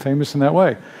you'll become famous in that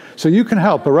way. So you can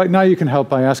help, but right now you can help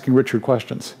by asking Richard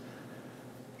questions.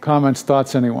 Comments,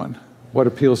 thoughts, anyone? What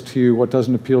appeals to you, what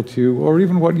doesn't appeal to you, or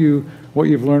even what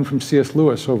you've learned from C.S.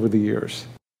 Lewis over the years.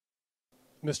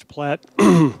 Mr. Platt,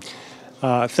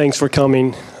 thanks for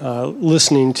coming.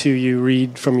 Listening to you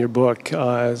read from your book,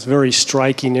 it's a very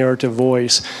striking narrative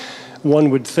voice.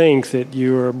 One would think that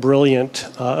you're a brilliant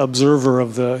observer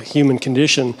of the human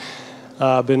condition.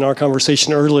 But in our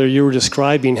conversation earlier, you were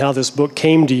describing how this book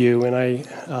came to you, and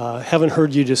I haven't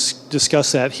heard you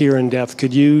discuss that here in depth.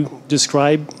 Could you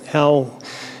describe how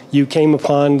you came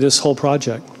upon this whole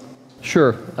project?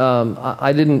 Sure.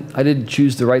 I didn't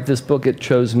choose to write this book. It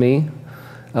chose me.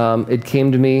 It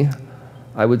came to me,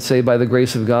 I would say, by the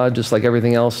grace of God, just like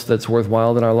everything else that's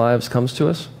worthwhile in our lives comes to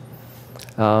us.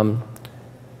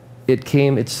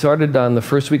 It started on the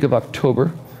first week of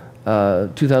October,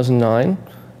 2009. It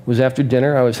was after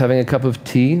dinner. I was having a cup of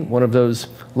tea, one of those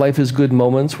life is good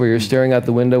moments where you're staring out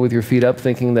the window with your feet up,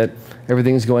 thinking that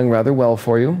everything's going rather well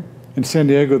for you. In San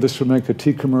Diego, this would make a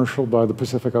tea commercial by the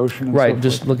Pacific Ocean. And right, so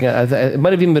just forth. looking at it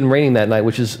might have even been raining that night,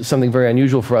 which is something very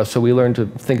unusual for us. So we learned to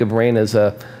think of rain as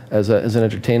an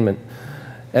entertainment.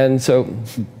 And so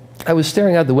I was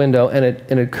staring out the window, and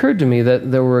it occurred to me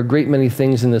that there were a great many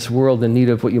things in this world in need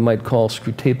of what you might call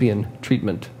Screwtapian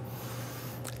treatment.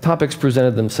 Topics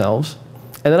presented themselves,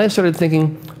 and then I started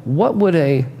thinking, what would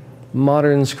a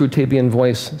modern Screwtapian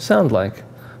voice sound like?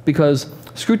 Because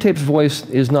Screwtape's voice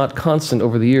is not constant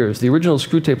over the years. The original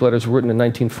Screwtape letters were written in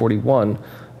 1941,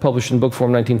 published in book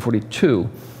form 1942,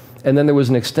 and then there was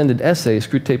an extended essay,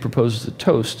 Screwtape Proposes a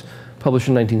Toast, published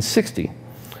in 1960.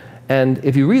 And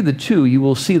if you read the two, you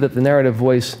will see that the narrative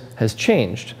voice has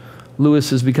changed.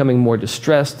 Lewis is becoming more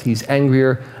distressed, he's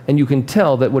angrier, and you can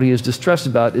tell that what he is distressed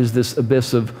about is this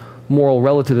abyss of moral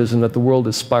relativism that the world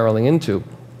is spiraling into.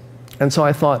 And so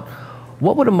I thought,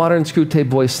 what would a modern Screwtape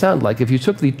voice sound like if you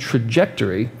took the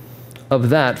trajectory of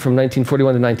that from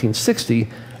 1941 to 1960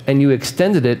 and you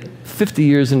extended it 50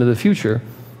 years into the future?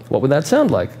 What would that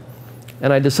sound like?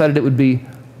 And I decided it would be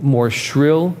more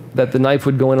shrill, that the knife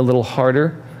would go in a little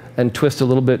harder and twist a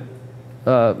little bit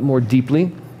more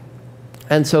deeply.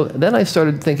 And so then I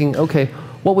started thinking, okay,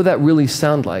 what would that really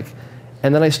sound like?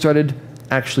 And then I started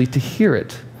actually to hear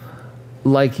it,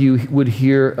 like you would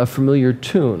hear a familiar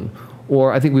tune.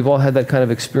 Or I think we've all had that kind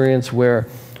of experience where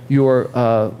you're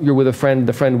with a friend,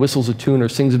 the friend whistles a tune or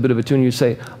sings a bit of a tune, you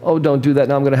say, oh, don't do that,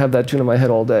 now I'm going to have that tune in my head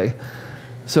all day.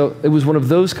 So it was one of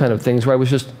those kind of things where I was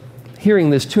just hearing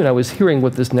this tune, I was hearing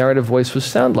what this narrative voice would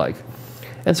sound like.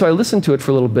 And so I listened to it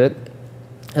for a little bit,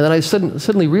 and then I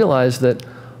suddenly realized that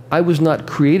I was not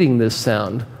creating this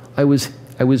sound. I was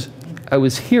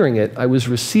hearing it, I was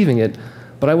receiving it,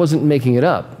 but I wasn't making it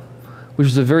up, which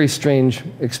was a very strange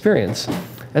experience.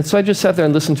 And so I just sat there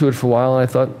and listened to it for a while, and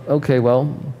I thought, okay,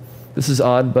 well, this is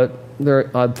odd, but there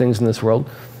are odd things in this world.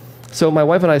 So my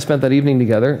wife and I spent that evening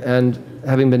together, and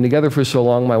having been together for so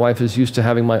long, my wife is used to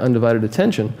having my undivided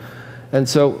attention. And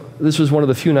so this was one of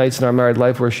the few nights in our married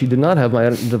life where she did not have my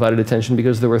undivided attention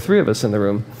because there were three of us in the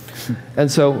room. And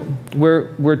so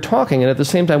we're talking, and at the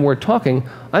same time we're talking,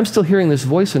 I'm still hearing this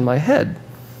voice in my head.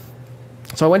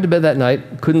 So I went to bed that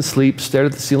night, couldn't sleep, stared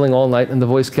at the ceiling all night, and the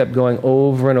voice kept going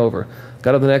over and over.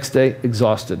 Got up the next day,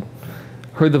 exhausted.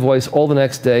 Heard the voice all the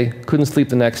next day, couldn't sleep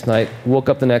the next night, woke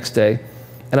up the next day,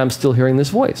 and I'm still hearing this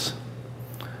voice.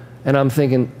 And I'm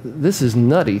thinking, this is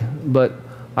nutty, but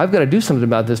I've got to do something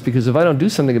about this, because if I don't do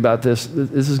something about this,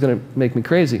 this is going to make me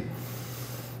crazy.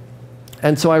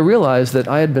 And so I realized that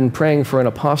I had been praying for an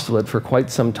apostolate for quite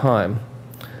some time.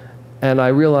 And I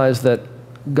realized that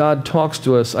God talks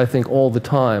to us, I think, all the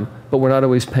time, but we're not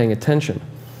always paying attention.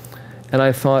 And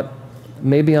I thought,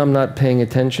 maybe I'm not paying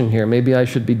attention here. Maybe I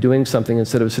should be doing something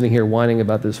instead of sitting here whining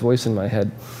about this voice in my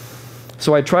head.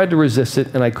 So I tried to resist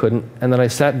it, and I couldn't. And then I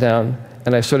sat down,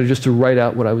 and I started just to write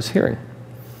out what I was hearing.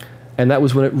 And that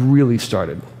was when it really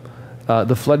started.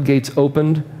 The floodgates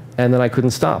opened, and then I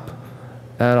couldn't stop.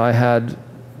 And I had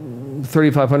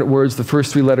 3,500 words, the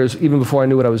first three letters, even before I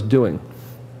knew what I was doing.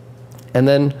 And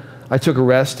then I took a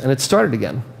rest, and it started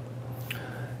again.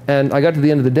 And I got to the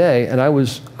end of the day, and I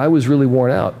was really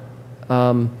worn out.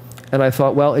 And I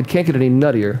thought, well, it can't get any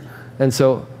nuttier. And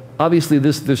so obviously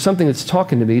there's something that's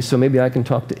talking to me, so maybe I can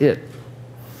talk to it.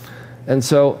 And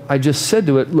so I just said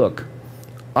to it, look,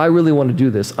 I really want to do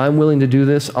this. I'm willing to do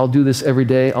this. I'll do this every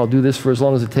day. I'll do this for as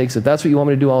long as it takes. If that's what you want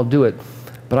me to do, I'll do it.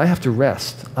 But I have to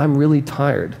rest. I'm really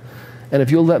tired. And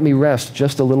if you'll let me rest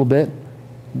just a little bit,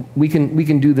 we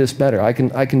can do this better. I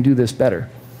can do this better.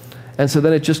 And so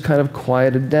then it just kind of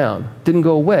quieted down. Didn't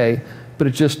go away,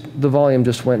 but the volume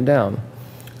just went down.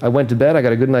 I went to bed, I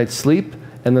got a good night's sleep,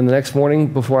 and then the next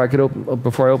morning, before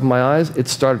I opened my eyes, it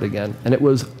started again, and it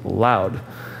was loud.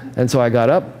 And so I got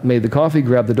up, made the coffee,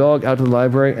 grabbed the dog, out to the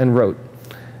library, and wrote.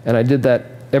 And I did that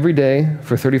every day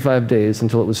for 35 days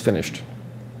until it was finished.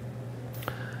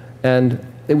 And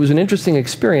it was an interesting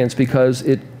experience because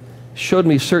it showed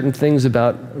me certain things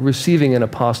about receiving an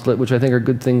apostolate, which I think are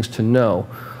good things to know.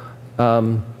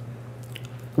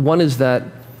 One is that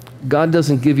God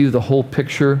doesn't give you the whole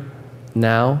picture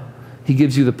now. He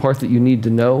gives you the part that you need to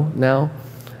know now.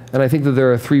 And I think that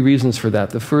there are 3 reasons for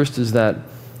that. The first is that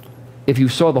if you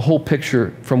saw the whole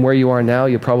picture from where you are now,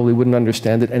 you probably wouldn't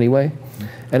understand it anyway.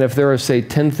 And if there are, say,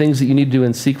 10 things that you need to do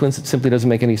in sequence, it simply doesn't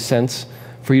make any sense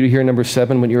for you to hear number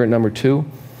 7 when you're at number 2.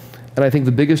 And I think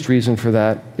the biggest reason for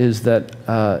that is that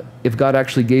if God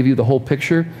actually gave you the whole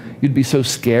picture, you'd be so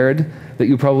scared that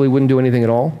you probably wouldn't do anything at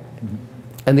all.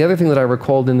 And the other thing that I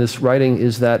recalled in this writing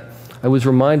is that I was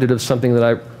reminded of something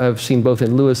that I've seen both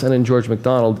in Lewis and in George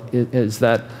MacDonald, is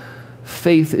that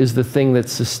faith is the thing that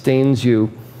sustains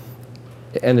you,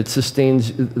 and it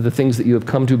sustains the things that you have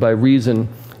come to by reason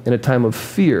in a time of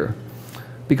fear.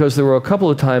 Because there were a couple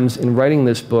of times in writing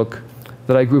this book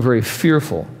that I grew very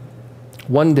fearful.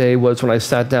 One day was when I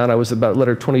sat down, I was about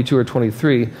letter 22 or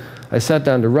 23, I sat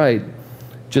down to write,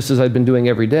 just as I'd been doing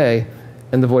every day,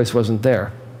 and the voice wasn't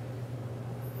there.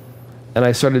 And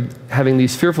I started having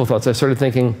these fearful thoughts. I started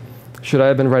thinking, should I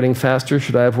have been writing faster?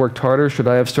 Should I have worked harder? Should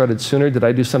I have started sooner? Did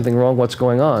I do something wrong? What's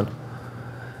going on?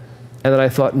 And then I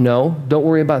thought, no, don't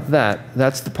worry about that.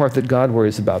 That's the part that God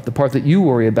worries about. The part that you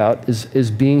worry about is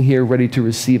being here ready to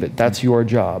receive it. That's your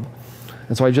job.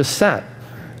 And so I just sat,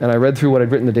 and I read through what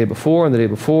I'd written the day before,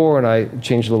 and I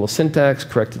changed a little syntax,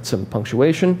 corrected some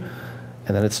punctuation,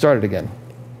 and then it started again.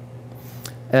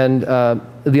 And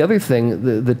the other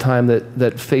thing, the time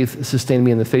that faith sustained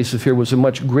me in the face of fear was a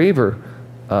much graver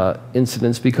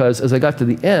incidence, because as I got to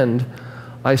the end,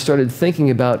 I started thinking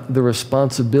about the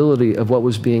responsibility of what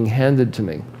was being handed to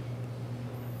me.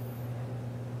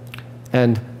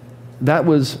 And that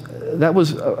was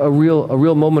a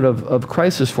real moment of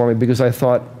crisis for me, because I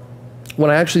thought, when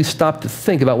I actually stopped to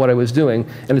think about what I was doing,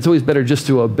 and it's always better just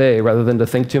to obey rather than to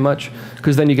think too much,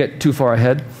 because then you get too far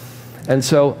ahead. And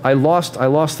so I lost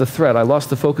the thread. I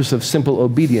lost the focus of simple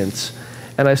obedience.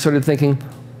 And I started thinking,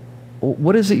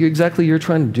 what is it exactly you're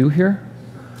trying to do here?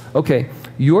 Okay,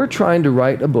 you're trying to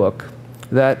write a book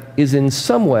that is in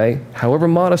some way, however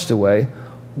modest a way,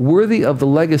 worthy of the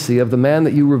legacy of the man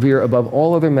that you revere above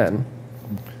all other men.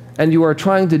 And you are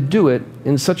trying to do it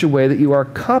in such a way that you are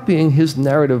copying his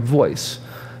narrative voice,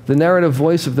 the narrative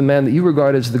voice of the man that you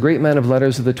regard as the great man of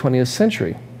letters of the 20th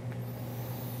century.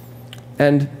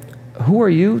 And who are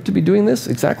you to be doing this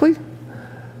exactly?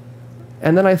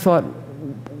 And then I thought,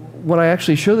 when I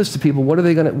actually show this to people,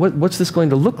 what's this going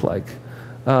to look like?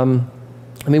 I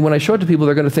mean, when I show it to people,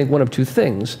 they're going to think one of 2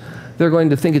 things. They're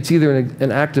going to think it's either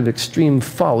an act of extreme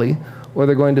folly, or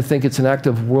they're going to think it's an act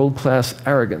of world-class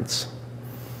arrogance.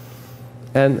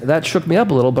 And that shook me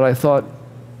up a little, but I thought,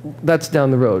 that's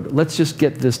down the road. Let's just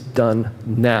get this done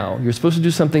now. You're supposed to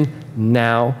do something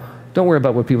now. Don't worry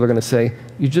about what people are going to say.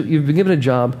 You've been given a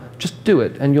job, just do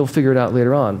it, and you'll figure it out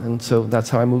later on. And so that's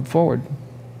how I moved forward.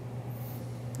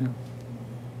 Yeah.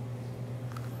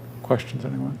 Questions,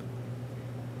 anyone?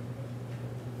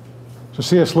 So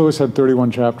C.S. Lewis had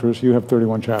 31 chapters. You have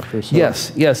 31 chapters. So.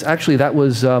 Yes. Actually, that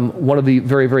was one of the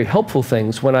very, very helpful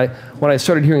things. When I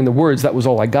started hearing the words, that was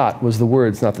all I got, was the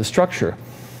words, not the structure.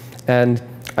 And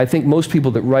I think most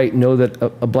people that write know that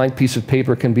a blank piece of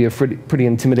paper can be a pretty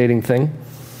intimidating thing.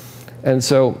 And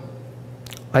so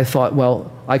I thought,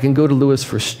 well, I can go to Lewis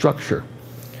for structure.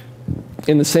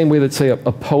 In the same way that, say, a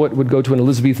poet would go to an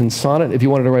Elizabethan sonnet. If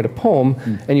you wanted to write a poem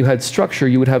and you had structure,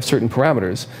 you would have certain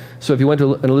parameters. So if you went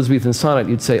to an Elizabethan sonnet,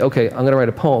 you'd say, okay, I'm going to write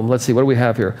a poem. Let's see, what do we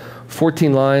have here?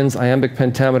 14 lines, iambic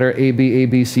pentameter, A,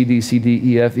 B, C, D,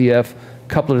 E, F,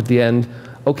 couplet at the end.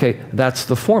 Okay, that's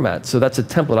the format. So that's a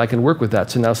template. I can work with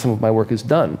that. So now some of my work is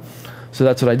done. So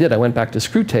that's what I did. I went back to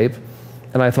Screwtape,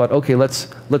 and I thought, okay, let's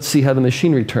see how the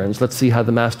machinery turns. Let's see how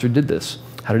the master did this.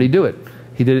 How did he do it?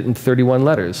 He did it in 31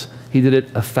 letters. He did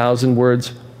it 1,000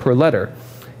 words per letter.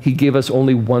 He gave us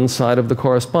only one side of the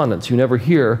correspondence. You never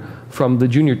hear from the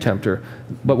junior tempter,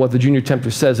 but what the junior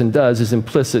tempter says and does is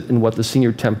implicit in what the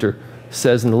senior tempter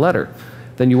says in the letter.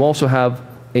 Then you also have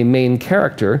a main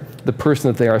character, the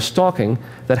person that they are stalking,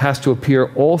 that has to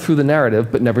appear all through the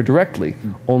narrative, but never directly,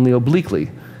 only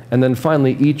obliquely. And then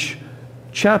finally, each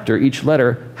chapter, each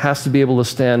letter, has to be able to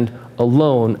stand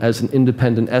alone as an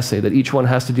independent essay, that each one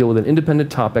has to deal with an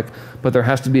independent topic, but there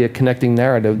has to be a connecting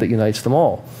narrative that unites them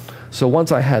all. So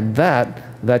once I had that,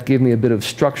 that gave me a bit of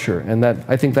structure, and that,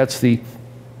 I think that's the,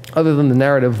 other than the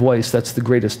narrative voice, that's the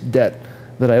greatest debt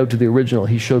that I owe to the original.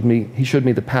 He showed me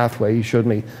the pathway. He showed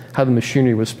me how the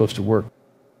machinery was supposed to work.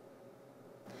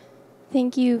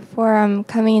 Thank you for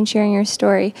coming and sharing your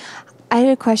story. I had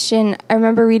a question. I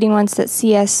remember reading once that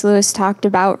C.S. Lewis talked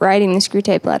about writing the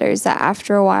Screwtape Letters, that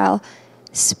after a while,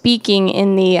 speaking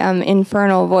in the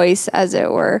infernal voice, as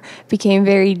it were, became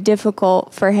very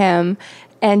difficult for him,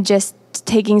 and just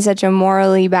taking such a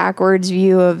morally backwards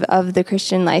view of the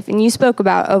Christian life. And you spoke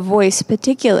about a voice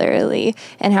particularly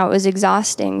and how it was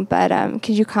exhausting, but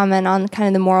could you comment on kind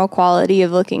of the moral quality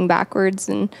of looking backwards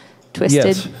and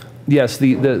twisted? Yes.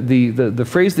 The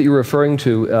phrase that you're referring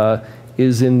to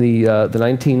is in the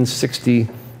 1960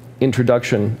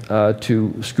 introduction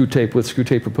to Screwtape, with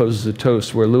Screwtape Proposes a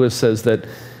Toast, where Lewis says that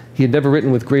he had never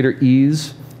written with greater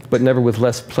ease, but never with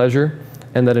less pleasure,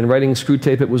 and that in writing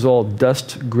Screwtape it was all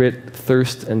dust, grit,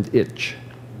 thirst, and itch.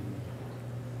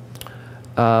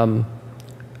 I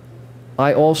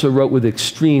also wrote with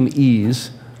extreme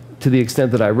ease, to the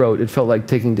extent that I wrote. It felt like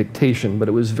taking dictation, but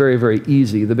it was very, very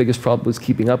easy. The biggest problem was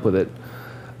keeping up with it.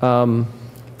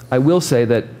 I will say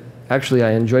that actually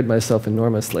I enjoyed myself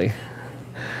enormously.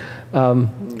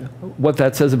 What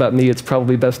that says about me, it's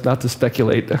probably best not to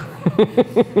speculate.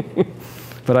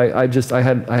 But I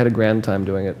had a grand time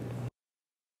doing it.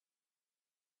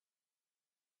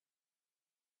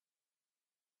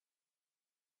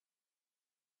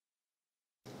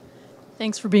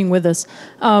 Thanks for being with us.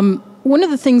 One of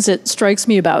the things that strikes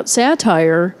me about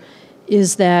satire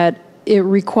is that it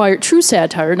requires, true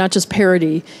satire, not just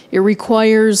parody, it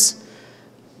requires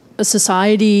a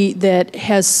society that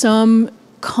has some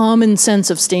common sense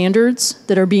of standards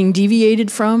that are being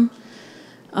deviated from.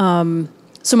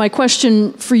 So my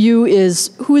question for you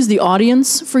is, who is the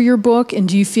audience for your book, and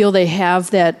do you feel they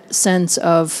have that sense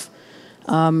of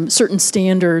certain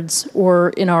standards, or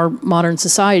in our modern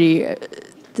society,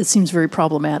 that seems very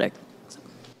problematic?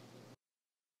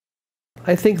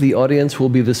 I think the audience will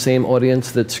be the same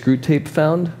audience that Screwtape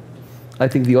found. I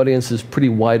think the audience is pretty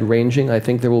wide-ranging. I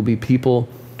think there will be people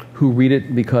who read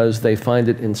it because they find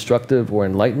it instructive or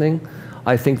enlightening.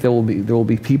 I think there will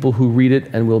be people who read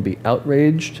it and will be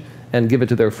outraged and give it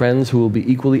to their friends who will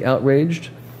be equally outraged.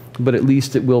 But at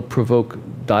least it will provoke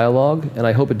dialogue, and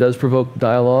I hope it does provoke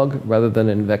dialogue rather than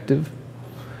invective.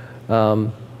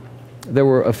 There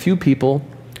were a few people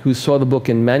who saw the book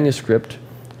in manuscript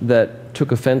that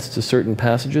took offense to certain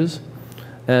passages,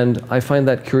 and I find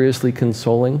that curiously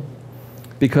consoling,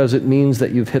 because it means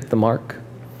that you've hit the mark.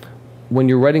 When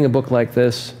you're writing a book like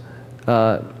this,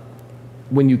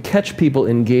 when you catch people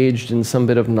engaged in some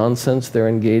bit of nonsense they're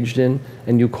engaged in,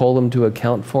 and you call them to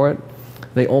account for it,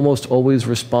 they almost always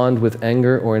respond with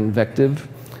anger or invective,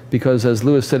 because as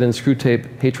Lewis said in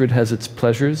Screwtape, hatred has its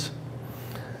pleasures.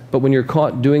 But when you're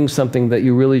caught doing something that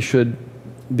you really should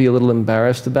be a little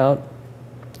embarrassed about,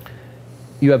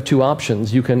 you have two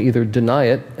options. You can either deny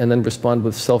it and then respond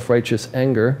with self-righteous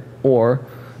anger, or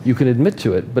you can admit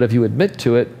to it. But if you admit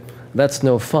to it, that's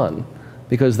no fun,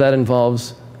 because that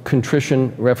involves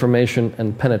contrition, reformation,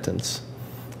 and penitence.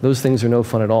 Those things are no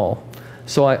fun at all.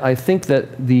 So I think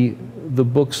that the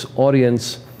book's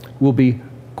audience will be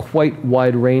quite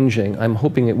wide-ranging. I'm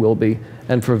hoping it will be,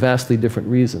 and for vastly different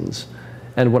reasons.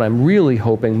 And what I'm really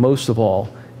hoping, most of all,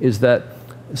 is that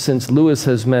since Lewis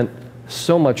has meant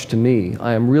so much to me,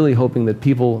 I am really hoping that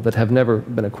people that have never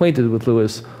been acquainted with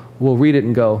Lewis will read it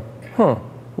and go, huh, I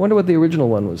wonder what the original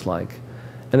one was like.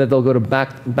 And that they'll go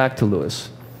back to Lewis.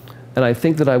 And I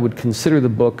think that I would consider the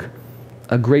book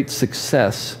a great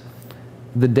success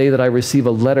the day that I receive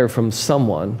a letter from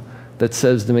someone that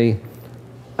says to me,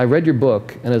 I read your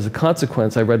book, and as a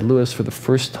consequence, I read Lewis for the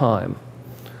first time.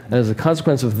 And as a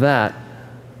consequence of that,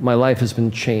 my life has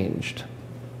been changed.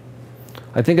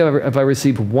 I think if I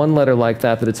received one letter like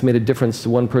that, that it's made a difference to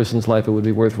one person's life, it would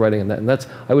be worth writing. And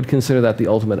I would consider that the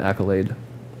ultimate accolade.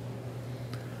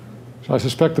 So I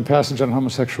suspect the passage on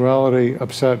homosexuality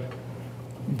upset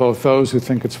both those who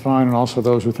think it's fine and also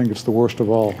those who think it's the worst of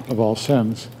all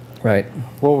sins. Right.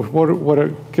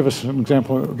 Give us an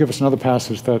example. Give us another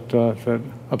passage that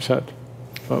upset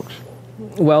folks.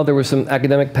 Well, there were some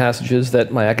academic passages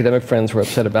that my academic friends were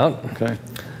upset about. Okay.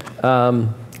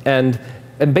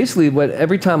 And basically,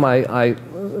 every time I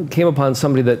came upon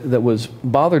somebody that was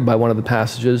bothered by one of the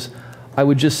passages, I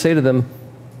would just say to them,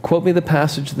 quote me the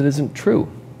passage that isn't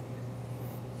true.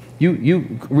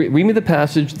 Read me the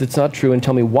passage that's not true and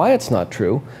tell me why it's not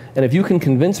true. And if you can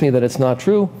convince me that it's not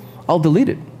true, I'll delete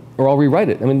it or I'll rewrite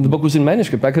it. I mean, the book was in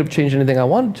manuscript. I could have changed anything I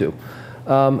wanted to.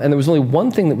 And there was only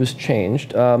one thing that was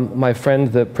changed. My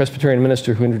friend, the Presbyterian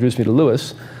minister who introduced me to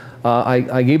Lewis,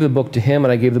 I gave the book to him,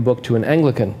 and I gave the book to an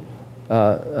Anglican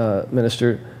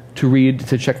minister to read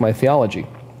to check my theology.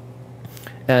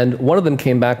 And one of them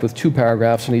came back with 2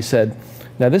 paragraphs, and he said,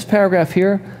 now this paragraph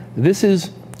here, this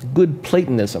is good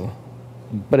Platonism,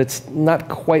 but it's not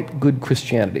quite good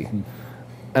Christianity.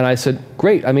 And I said,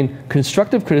 great. I mean,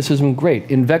 constructive criticism,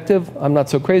 great. Invective, I'm not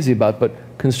so crazy about, but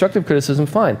constructive criticism,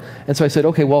 fine. And so I said,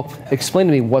 okay, well, explain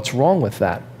to me what's wrong with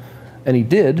that. And he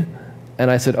did.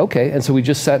 And I said, okay. And so we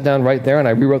just sat down right there, and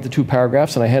I rewrote the 2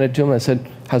 paragraphs, and I handed it to him, and I said,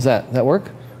 how's that? Does that work?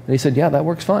 And he said, yeah, that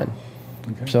works fine.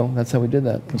 Okay. So that's how we did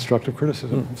that. Constructive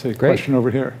criticism. Let's see, great. Question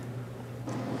over here.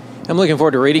 I'm looking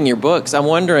forward to reading your books. I'm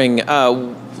wondering,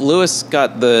 Lewis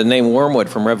got the name Wormwood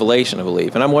from Revelation, I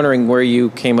believe, and I'm wondering where you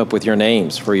came up with your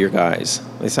names for your guys.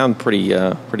 They sound pretty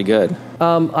good.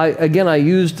 I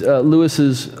used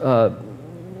Lewis's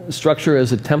structure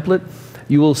as a template.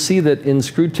 You will see that in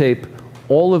Screwtape,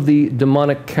 all of the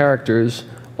demonic characters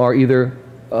are either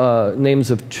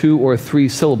names of 2 or 3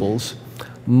 syllables.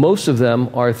 Most of them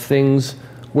are things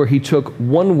where he took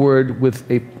one word with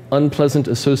an unpleasant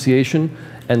association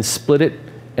and split it,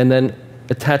 and then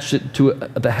attached it to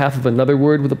the half of another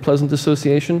word with a pleasant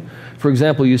association. For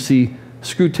example, you see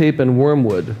Screwtape and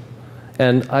Wormwood.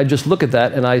 And I just look at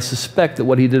that, and I suspect that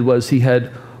what he did was he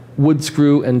had wood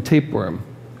screw and tapeworm.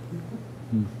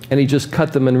 And he just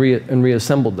cut them and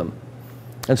reassembled them.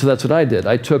 And so that's what I did.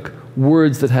 I took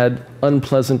words that had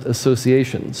unpleasant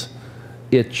associations.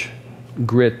 Itch,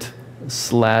 grit,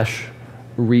 slash,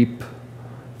 reap,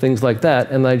 things like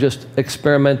that. And I just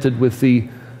experimented with the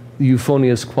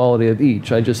euphonious quality of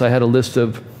each. I had a list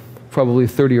of probably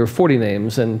 30 or 40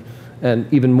 names and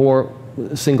even more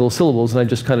single syllables, and I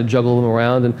just kind of juggled them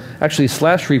around. And actually,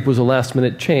 slash reap was a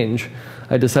last-minute change.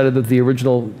 I decided that the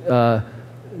original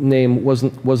name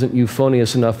wasn't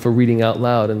euphonious enough for reading out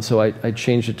loud, and so I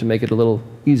changed it to make it a little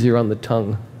easier on the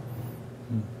tongue.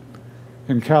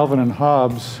 In Calvin and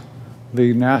Hobbes,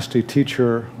 the nasty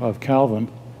teacher of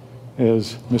Calvin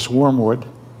is Miss Wormwood.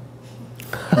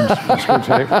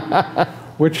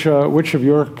 Which of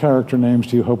your character names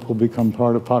do you hope will become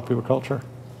part of popular culture?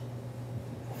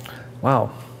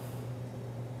 Wow.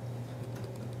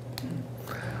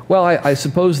 Well, I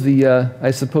suppose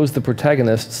the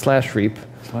protagonist, Slash Reap.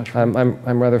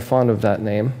 I'm rather fond of that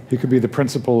name. He could be the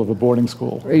principal of a boarding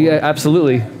school. Yeah,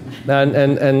 absolutely.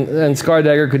 And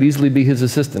Scardagger could easily be his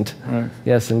assistant. Right.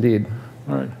 Yes, indeed.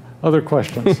 All right. Other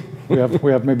questions? we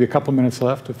have maybe a couple minutes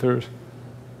left. If there's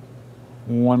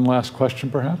one last question,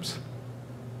 perhaps.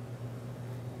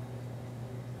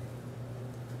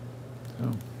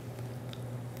 So,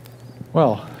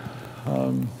 well,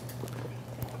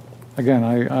 again,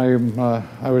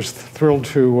 I was thrilled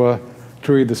to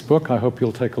read this book. I hope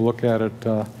you'll take a look at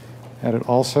it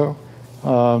also.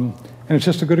 And it's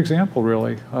just a good example,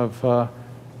 really,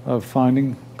 of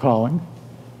finding calling.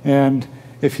 And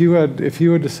if you had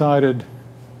decided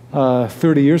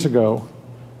 30 years ago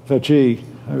that, gee,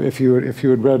 if you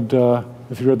read the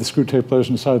Screwtape Letters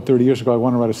and decided 30 years ago I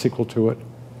want to write a sequel to it,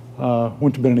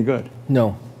 wouldn't have been any good.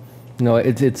 No,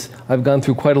 I've gone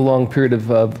through quite a long period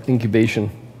of incubation.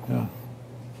 Yeah.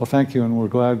 Well, thank you, and we're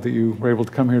glad that you were able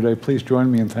to come here today. Please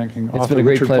join me in thanking author Richard Platt. It's been a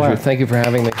great pleasure. Thank you for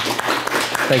having me.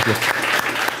 Thank you.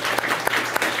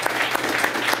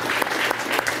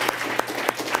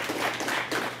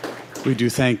 We do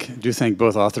thank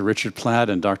both author Richard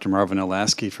Platt and Dr. Marvin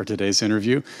Olasky for today's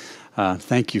interview.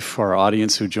 Thank you for our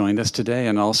audience who joined us today,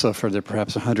 and also for the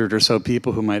perhaps 100 or so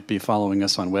people who might be following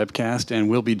us on webcast. And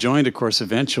we'll be joined, of course,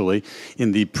 eventually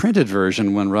in the printed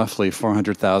version when roughly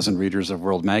 400,000 readers of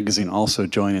World Magazine also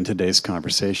join in today's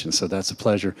conversation. So that's a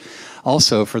pleasure.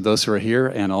 Also, for those who are here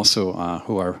and also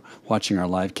who are watching our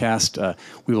live cast,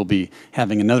 we will be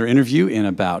having another interview in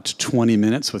about 20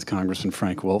 minutes with Congressman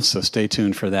Frank Wolf. So stay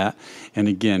tuned for that. And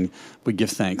again, we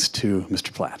give thanks to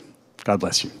Mr. Platt. God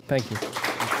bless you. Thank you.